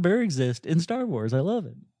because Bill Burr exists in Star Wars. I love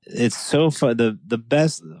it. It's so fun. The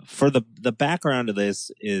best for the background of this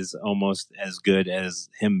is almost as good as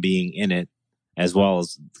him being in it, as well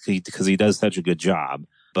as because he does such a good job.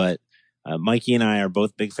 But Mikey and I are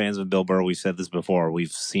both big fans of Bill Burr. We've said this before.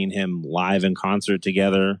 We've seen him live in concert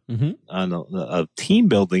together on a team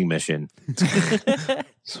building mission.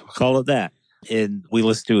 So call it that. And we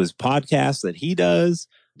listen to his podcast that he does.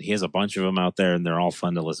 He has a bunch of them out there, and they're all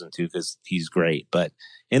fun to listen to because he's great. But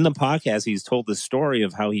in the podcast, he's told the story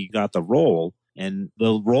of how he got the role. And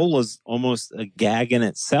the role is almost a gag in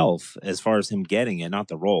itself as far as him getting it, not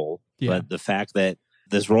the role, but the fact that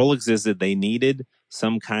this role existed. They needed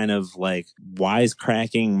some kind of like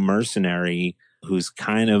wisecracking mercenary who's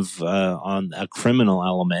kind of on a criminal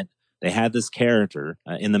element. They had this character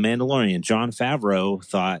in The Mandalorian. Jon Favreau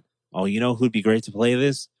thought, oh, you know who'd be great to play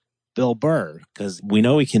this? Bill Burr, because we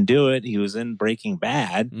know he can do it. He was in Breaking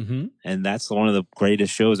Bad, and that's one of the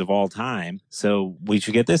greatest shows of all time. So we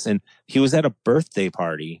should get this. And he was at a birthday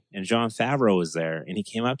party, and Jon Favreau was there, and he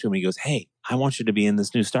came up to him. He goes, hey, I want you to be in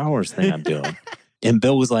this new Star Wars thing I'm doing. And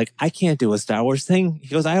Bill was like, I can't do a Star Wars thing. He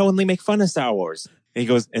goes, I only make fun of Star Wars. And he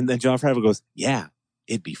goes, and then Jon Favreau goes, yeah,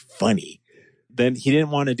 it'd be funny. Then he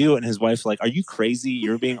didn't want to do it. And his wife's like, are you crazy?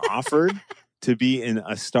 You're being offered to be in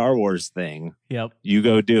a Star Wars thing. Yep. You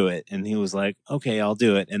go do it. And he was like, okay, I'll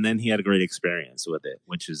do it. And then he had a great experience with it,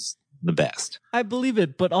 which is the best. I believe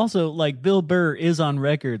it, but also like Bill Burr is on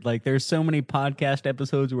record. Like there's so many podcast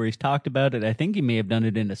episodes where he's talked about it. I think he may have done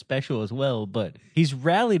it in a special as well, but he's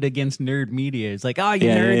rallied against nerd media. It's like, oh, you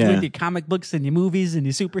nerds with your comic books and your movies and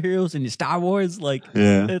your superheroes and your Star Wars. Like,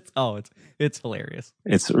 it's hilarious.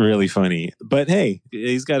 It's really funny. But hey,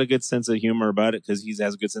 he's got a good sense of humor about it because he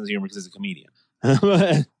has a good sense of humor because he's a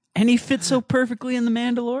comedian. And he fits so perfectly in The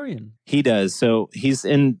Mandalorian. He does. So he's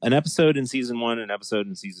in an episode in season 1, an episode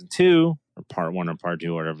in season 2, or part 1 or part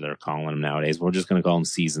 2, whatever they're calling them nowadays. We're just going to call them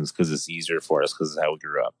seasons because it's easier for us because it's how we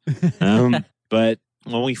grew up. But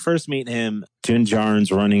when we first meet him, Din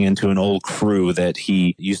Djarin's running into an old crew that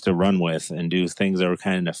he used to run with and do things that were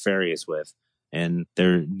kind of nefarious with. And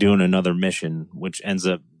they're doing another mission, which ends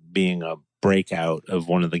up being a breakout of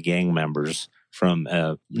one of the gang members from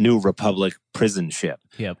a New Republic prison ship.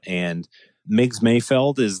 Yep. And Migs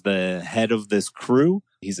Mayfeld is the head of this crew.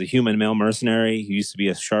 He's a human male mercenary. He used to be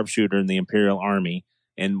a sharpshooter in the Imperial Army.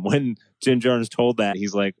 And when Din Djarin's told that,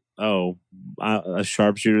 he's like, oh, a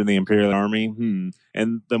sharpshooter in the Imperial Army?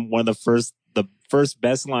 And then one of the first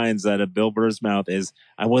best lines out of Bill Burr's mouth is,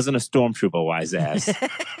 I wasn't a stormtrooper, wise ass.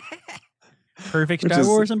 Perfect Star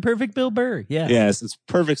Wars and perfect Bill Burr. Yeah. Yes, it's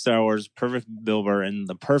perfect Star Wars, perfect Bill Burr, and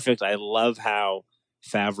I love how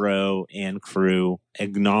Favreau and crew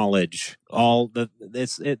acknowledge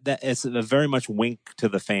it's a very much wink to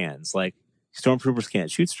the fans. Like, stormtroopers can't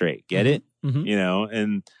shoot straight. Get it? Mm-hmm. You know,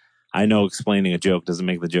 and I know explaining a joke doesn't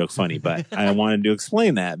make the joke funny, but I wanted to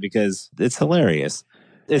explain that because it's hilarious.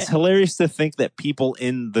 It's hilarious to think that people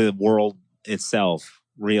in the world itself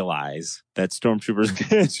realize that stormtroopers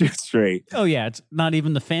can't shoot straight. Oh yeah, it's not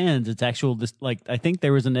even the fans. It's actual. I think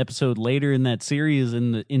there was an episode later in that series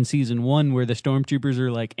in season 1 where the stormtroopers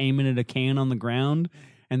are like aiming at a can on the ground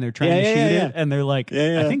and they're trying to shoot it, and they're like,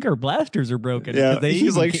 I think our blasters are broken. Yeah,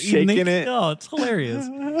 he's like shaking it. Oh, it's hilarious.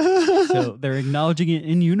 So they're acknowledging it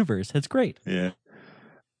in universe. That's great. Yeah.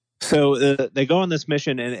 So they go on this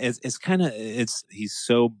mission, and he's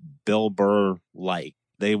so Bill Burr like.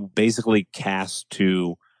 They basically cast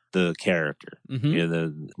to the character,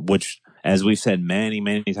 which, as we've said many,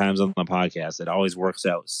 many times on the podcast, it always works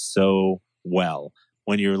out so well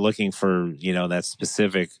when you're looking for, that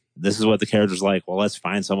specific, this is what the character's like. Well, let's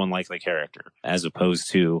find someone like the character, as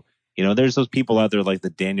opposed to, there's those people out there like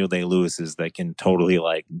the Daniel Day-Lewises that can totally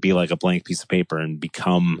like be like a blank piece of paper and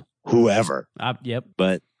become whoever. Yep.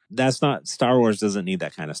 But that's not, Star Wars doesn't need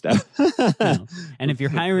that kind of stuff. No. And if you're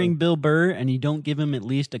hiring Bill Burr and you don't give him at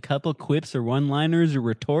least a couple quips or one-liners or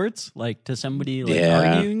retorts, like to somebody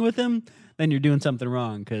arguing with him, then you're doing something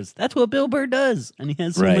wrong, because that's what Bill Burr does, and he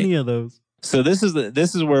has so many of those. So this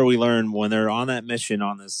is where we learn when they're on that mission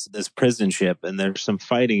on this prison ship, and there's some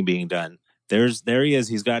fighting being done. There he is.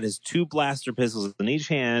 He's got his 2 blaster pistols in each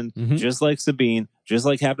hand, just like Sabine, just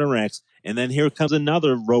like Captain Rex. And then here comes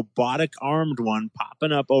another robotic armed one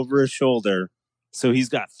popping up over his shoulder. So he's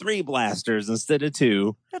got 3 blasters instead of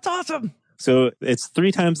 2. That's awesome. So it's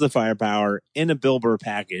 3 times the firepower in a Bill Burr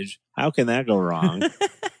package. How can that go wrong?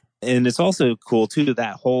 And it's also cool, too,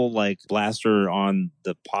 that whole like blaster on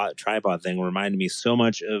the tripod thing reminded me so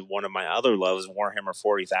much of one of my other loves, Warhammer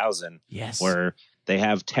 40,000. Yes. Where they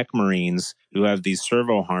have tech marines who have these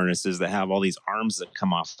servo harnesses that have all these arms that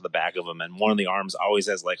come off the back of them. And one of the arms always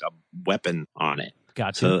has like a weapon on it.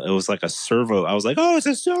 Gotcha. So it was like a servo. I was like, oh, it's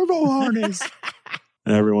a servo harness.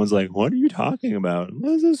 And everyone's like, what are you talking about?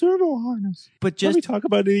 What is a servo harness? But let me talk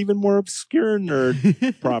about an even more obscure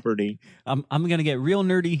nerd property. I'm going to get real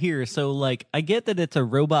nerdy here. So like, I get that it's a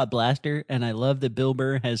robot blaster, and I love that Bill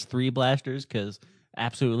Burr has 3 blasters, because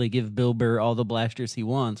absolutely give Bill Burr all the blasters he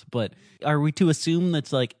wants. But are we to assume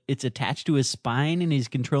that's like it's attached to his spine and he's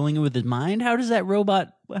controlling it with his mind? How does that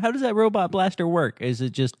robot blaster work? Is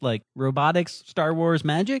it just like robotics, Star Wars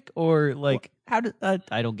magic, or like I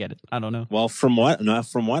don't get it. I don't know. Well, from what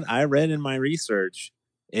I read in my research,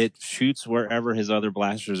 it shoots wherever his other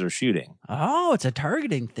blasters are shooting. Oh, it's a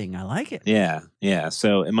targeting thing. I like it. Yeah.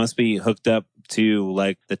 So it must be hooked up to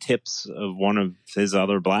like the tips of one of his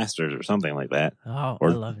other blasters or something like that. Oh,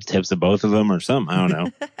 or I love it. Tips of both of them or something. I don't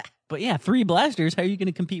know. But yeah, 3 blasters. How are you going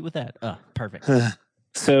to compete with that? Oh, perfect.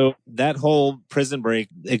 So that whole prison break,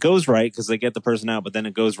 it goes right because they get the person out, but then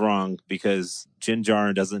it goes wrong because Din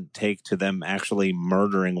Djarin doesn't take to them actually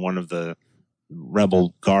murdering one of the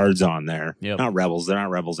rebel guards on there. Yep. Not rebels. They're not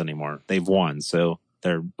rebels anymore. They've won. So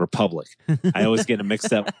they're Republic. I always get them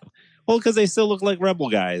mixed up. Well, because they still look like rebel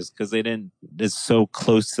guys because it's so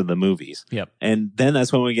close to the movies. Yep. And then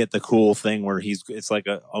that's when we get the cool thing where it's like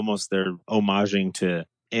almost they're homaging to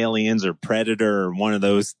Aliens or Predator or one of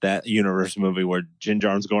those, that universe movie where Din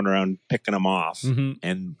Djarin's going around picking them off.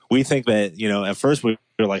 And we think that, at first we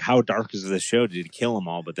were like, how dark is this show? Did he kill them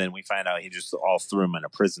all? But then we find out he just all threw them in a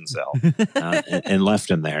prison cell and left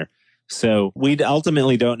him there. So we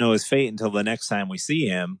ultimately don't know his fate until the next time we see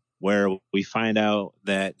him, where we find out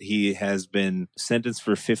that he has been sentenced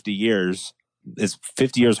for 50 years. It's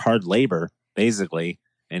 50 years hard labor, basically.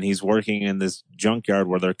 And he's working in this junkyard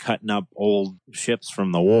where they're cutting up old ships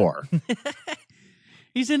from the war.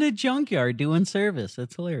 He's in a junkyard doing service.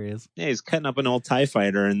 That's hilarious. Yeah, he's cutting up an old TIE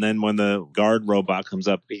fighter. And then when the guard robot comes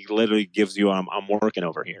up, he literally gives you, I'm working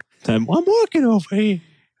over here. I'm working over here.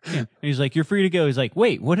 Yeah. And he's like, you're free to go. He's like,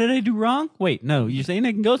 wait, what did I do wrong? Wait, no, you're saying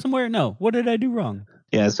I can go somewhere? No, what did I do wrong?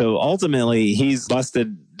 Yeah, so ultimately he's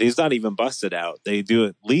busted. He's not even busted out. They do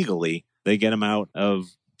it legally. They get him out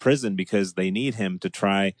of prison because they need him to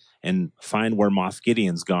try and find where Moff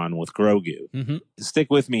Gideon's gone with Grogu. Stick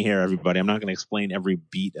with me here, everybody. I'm not going to explain every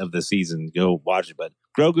beat of the season. Go watch it. But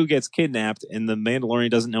Grogu gets kidnapped and the Mandalorian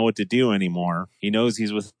doesn't know what to do anymore. He knows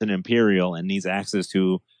he's with an Imperial and needs access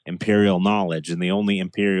to Imperial knowledge. And the only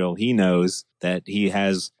Imperial he knows that he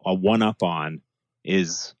has a one-up on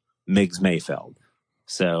is Miggs Mayfeld.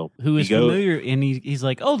 So who is familiar, and he's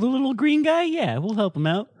like, oh, the little green guy? Yeah, we'll help him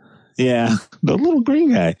out. Yeah, the little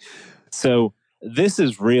green guy. So this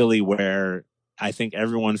is really where I think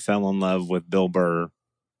everyone fell in love with Bill Burr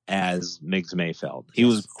as Miggs Mayfeld. He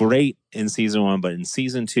was great in season 1, but in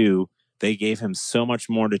season 2, they gave him so much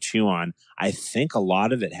more to chew on. I think a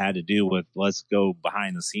lot of it had to do with, let's go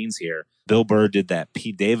behind the scenes here. Bill Burr did that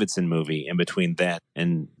Pete Davidson movie in between then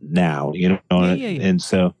and now, you know? Yeah. And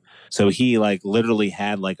so he like literally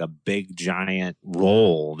had like a big giant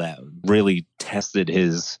role that really tested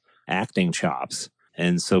his acting chops.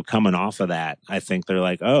 And so coming off of that, I think they're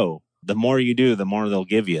like, oh, the more you do, the more they'll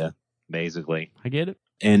give you, basically. I get it.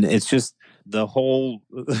 And it's just the whole,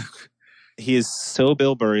 he is so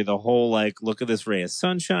Bill Burr, the whole like, look at this ray of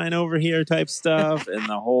sunshine over here type stuff. And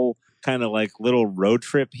the whole kind of like little road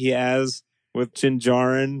trip he has with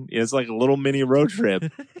Jinjarin. It's like a little mini road trip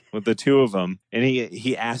with the two of them. And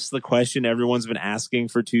he asks the question everyone's been asking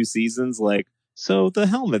for 2 seasons, like, so the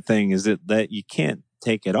helmet thing, is it that you can't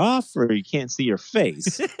take it off or you can't see your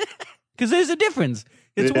face? Because there's a difference.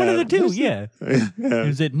 It's one of the two, yeah.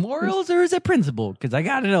 Is it morals or is it principle? Because I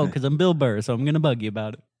got to know, because I'm Bill Burr, so I'm going to bug you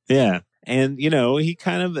about it. Yeah. And, you know, he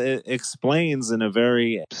kind of explains in a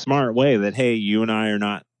very smart way that, hey, you and I are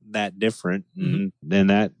not that different, and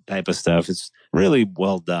that type of stuff. It's really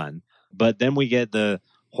well done. But then we get the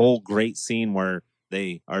whole great scene where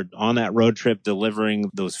they are on that road trip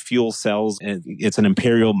delivering those fuel cells. And it's an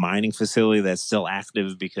Imperial mining facility that's still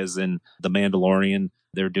active, because in The Mandalorian,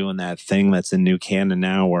 they're doing that thing that's in new canon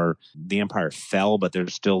now where the Empire fell, but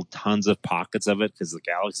there's still tons of pockets of it because the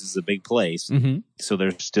galaxy is a big place. So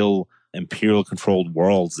there's still Imperial controlled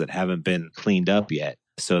worlds that haven't been cleaned up yet.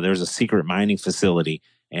 So there's a secret mining facility,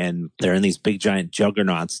 and they're in these big giant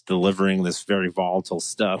juggernauts delivering this very volatile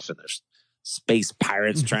stuff, and there's space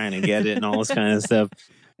pirates trying to get it and all this kind of stuff.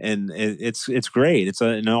 And it's great. It's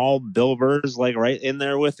and all Bill Burr's like right in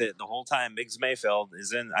there with it the whole time. Miggs Mayfeld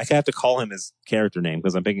is in. I have to call him his character name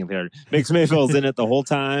because I'm picking the character. Miggs Mayfeld's in it the whole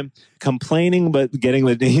time, complaining but getting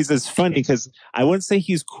the. It's funny because I wouldn't say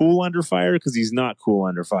he's cool under fire, because he's not cool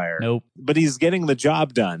under fire. Nope. But he's getting the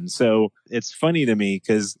job done. So it's funny to me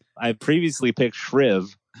because I previously picked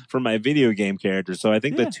Shriv for my video game character. So I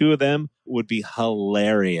think the two of them would be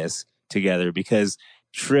hilarious together, because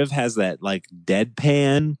Shriv has that like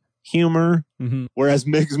deadpan humor, whereas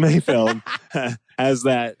Miggs Mayfeld has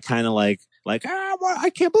that kind of like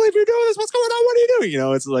I can't believe you're doing this. What's going on? What are you doing? You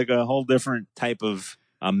know, it's like a whole different type of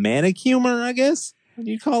manic humor, I guess. What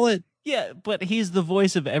do you call it? Yeah, but he's the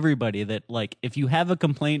voice of everybody. That like, if you have a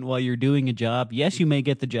complaint while you're doing a job, yes, you may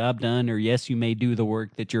get the job done, or yes, you may do the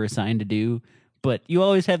work that you're assigned to do. But you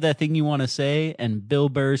always have that thing you want to say, and Bill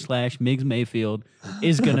Burr / Miggs Mayfield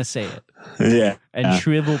is going to say it. Yeah. And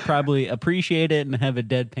Shriv will probably appreciate it and have a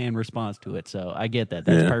deadpan response to it. So I get that.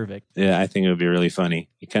 That's perfect. Yeah, I think it would be really funny.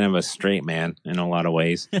 You're kind of a straight man in a lot of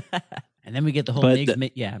ways. And then we get the whole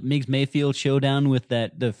Miggs Mayfield showdown with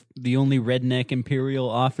the only redneck Imperial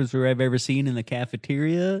officer I've ever seen in the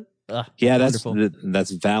cafeteria. Yeah, that's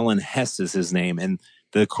Valen Hess is his name. And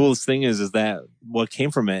the coolest thing is that what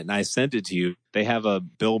came from it, and I sent it to you, they have a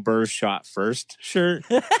Bill Burr shot first shirt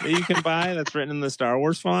that you can buy that's written in the Star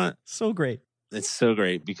Wars font. So great. It's so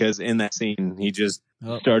great because in that scene, he just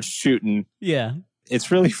starts shooting. Yeah.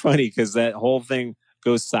 It's really funny because that whole thing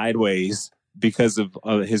goes sideways because of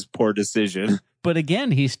his poor decision. But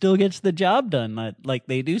again, he still gets the job done. Like,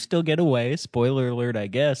 they do still get away. Spoiler alert, I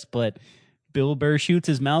guess. But Bill Burr shoots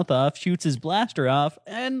his mouth off, shoots his blaster off,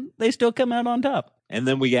 and they still come out on top. And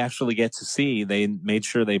then we actually get to see, they made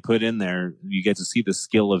sure they put in there, you get to see the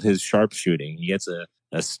skill of his sharpshooting. He gets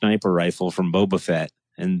a sniper rifle from Boba Fett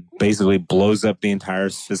and basically blows up the entire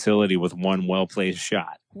facility with one well-placed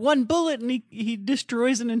shot. One bullet, and he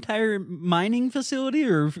destroys an entire mining facility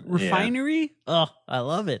or refinery. Yeah. Oh, I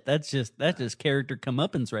love it. That's just character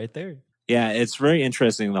comeuppance right there. Yeah, it's very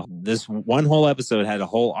interesting. This one whole episode had a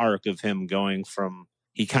whole arc of him going from,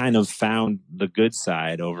 he kind of found the good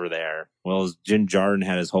side over there. Well, Din Djarin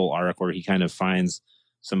had his whole arc where he kind of finds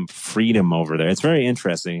some freedom over there. It's very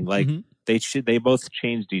interesting. Like they both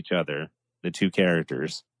changed each other, the two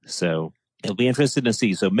characters. So it'll be interesting to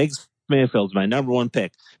see. So Miggs Mayfeld's my number one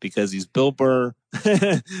pick because he's Bill Burr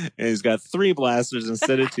and he's got 3 blasters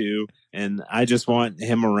instead of 2. And I just want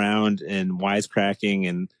him around and wisecracking,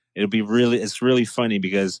 and it's really funny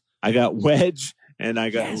because I got Wedge and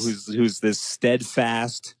I got who's this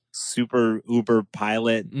steadfast super uber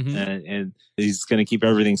pilot and he's going to keep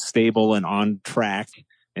everything stable and on track.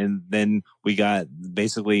 And then we got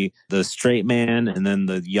basically the straight man and then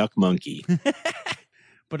the yuck monkey.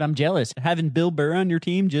 But I'm jealous. Having Bill Burr on your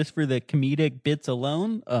team just for the comedic bits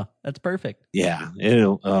alone, that's perfect. Yeah.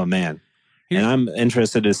 Oh, man. And I'm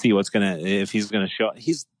interested to see if he's gonna show.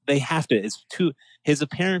 They have to. His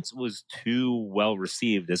appearance was too well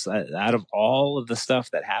received. Out of all of the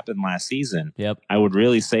stuff that happened last season. Yep. I would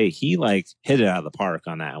really say he hit it out of the park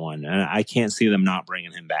on that one, and I can't see them not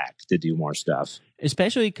bringing him back to do more stuff.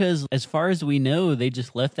 Especially because, as far as we know, they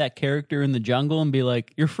just left that character in the jungle and be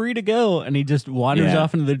like, "You're free to go," and he just wanders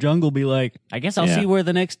off into the jungle. Be like, "I guess I'll see where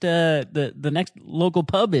the next the next local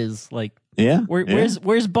pub is." Like,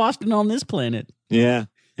 where's Boston on this planet? Yeah.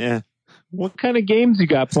 What kind of games you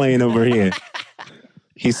got playing over here?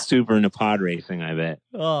 He's super into pod racing, I bet.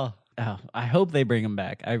 Oh, I hope they bring him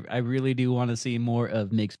back. I really do want to see more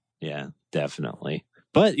of Nick's. Yeah, definitely.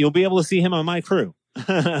 But you'll be able to see him on my crew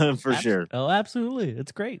for sure. Oh, absolutely.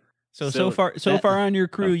 It's great. So far on your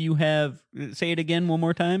crew, you have, say it again one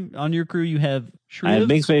more time. On your crew, you have Shriv. I have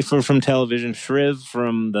Mixed from television, Shriv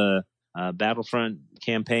from the Battlefront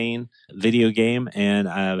campaign video game, and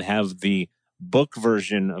I have the book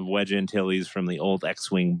version of Wedge Antilles from the old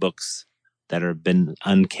X-Wing books that have been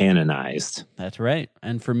uncanonized. That's right.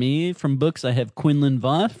 And for me, from books, I have Quinlan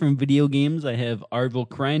Voth. From video games, I have Arvel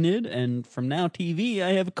Krynid. And from now TV,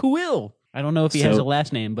 I have Quill. I don't know if he has a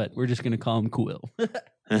last name, but we're just going to call him Quill.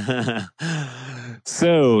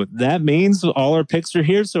 So that means all our picks are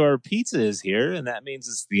here. So our pizza is here. And that means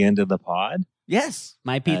it's the end of the pod. Yes.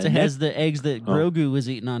 My pizza has the eggs that Grogu was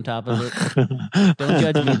eating on top of it. Don't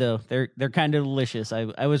judge me, though. They're kind of delicious.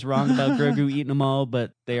 I was wrong about Grogu eating them all,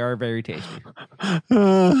 but they are very tasty.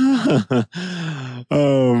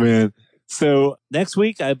 Oh, man. So next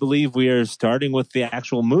week, I believe we are starting with the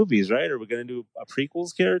actual movies, right? Are we going to do a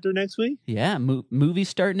prequels character next week? Yeah, movies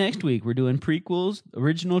start next week. We're doing prequels,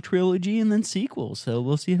 original trilogy, and then sequels. So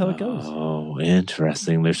we'll see how it goes. Oh,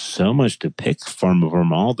 interesting. There's so much to pick from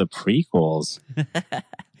all the prequels.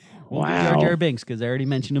 Wow. Jar Jar Binks, because I already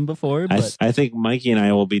mentioned him before. But I think Mikey and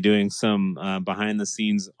I will be doing some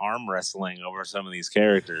behind-the-scenes arm wrestling over some of these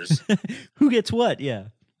characters. Who gets what? Yeah.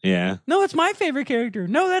 Yeah. No, it's my favorite character.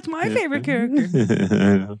 No, that's my favorite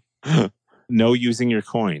character. No using your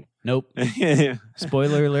coin. Nope.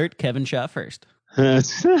 Spoiler alert, Kevin shot first.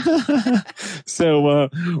 So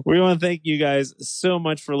we want to thank you guys so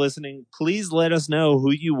much for listening. Please let us know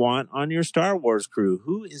who you want on your Star Wars crew.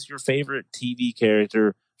 Who is your favorite TV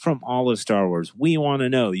character from all of Star Wars? We want to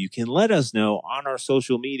know. You can let us know on our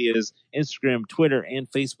social medias, Instagram, Twitter, and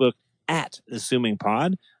Facebook at Assuming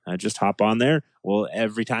Pod. Just hop on there. Well,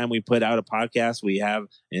 every time we put out a podcast, we have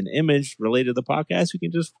an image related to the podcast. You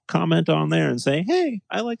can just comment on there and say, "Hey,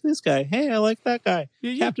 I like this guy. Hey, I like that guy.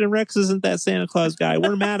 Captain Rex isn't that Santa Claus guy.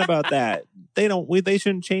 We're mad about that. They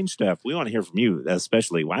shouldn't change stuff." We want to hear from you,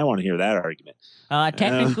 especially. I want to hear that argument.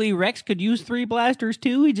 Technically, Rex could use 3 blasters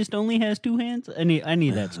too. He just only has 2 hands. I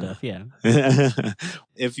need that stuff. Yeah.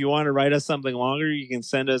 If you want to write us something longer, you can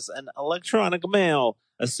send us an electronic mail,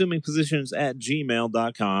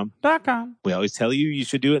 assumingpositions@gmail.com. We always tell you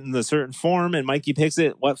should do it in a certain form, and Mikey picks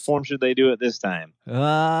it. What form should they do it this time?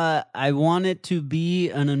 I want it to be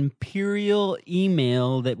an imperial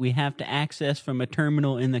email that we have to access from a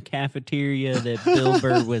terminal in the cafeteria that Bill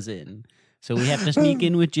Burr was in. So we have to sneak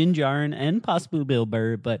in with Jin Djarin and possibly Bill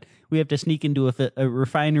Burr, but we have to sneak into a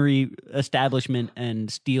refinery establishment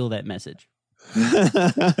and steal that message.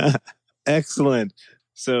 Excellent.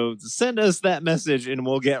 So send us that message and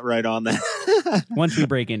we'll get right on that. Once we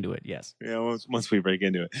break into it, yes. Yeah, once we break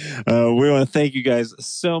into it. We want to thank you guys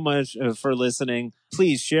so much for listening.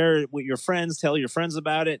 Please share it with your friends. Tell your friends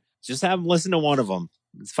about it. Just have them listen to one of them.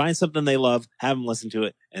 Find something they love, have them listen to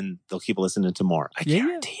it, and they'll keep listening to more. I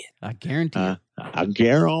guarantee it. I guarantee it. I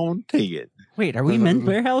guarantee it. Wait, are we Men's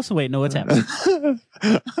Warehouse? Wait, no, what's happening?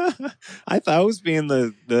 I thought I was being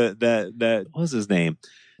the what was his name?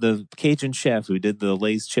 The Cajun chef who did the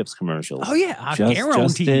Lay's chips commercials. Oh yeah, I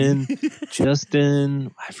guarantee.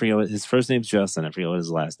 Justin. I forget what his first name's. Justin. I forget what his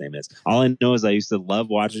last name is. All I know is I used to love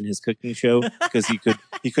watching his cooking show because he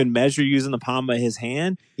could measure using the palm of his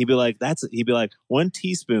hand. He'd be like 1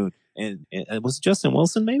 teaspoon. And it was Justin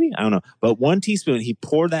Wilson, maybe? I don't know. But 1 teaspoon, he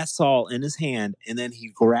poured that salt in his hand, and then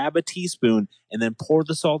he'd grab a teaspoon and then pour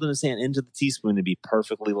the salt in his hand into the teaspoon to be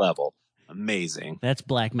perfectly level. Amazing. That's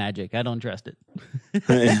black magic. I don't trust it.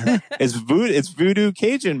 It's voodoo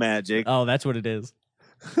Cajun magic. Oh, that's what it is.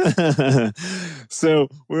 So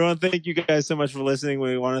we want to thank you guys so much for listening.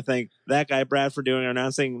 We want to thank that guy Brad for doing our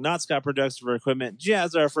announcing, Not Scott Productions for equipment,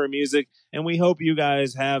 Jazzar for music, and we hope you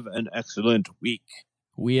guys have an excellent week.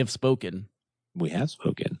 We have spoken. We have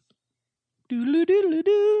spoken.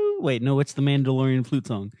 Doodle-doo-doo-doo. Wait, no, it's the Mandalorian flute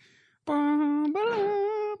song.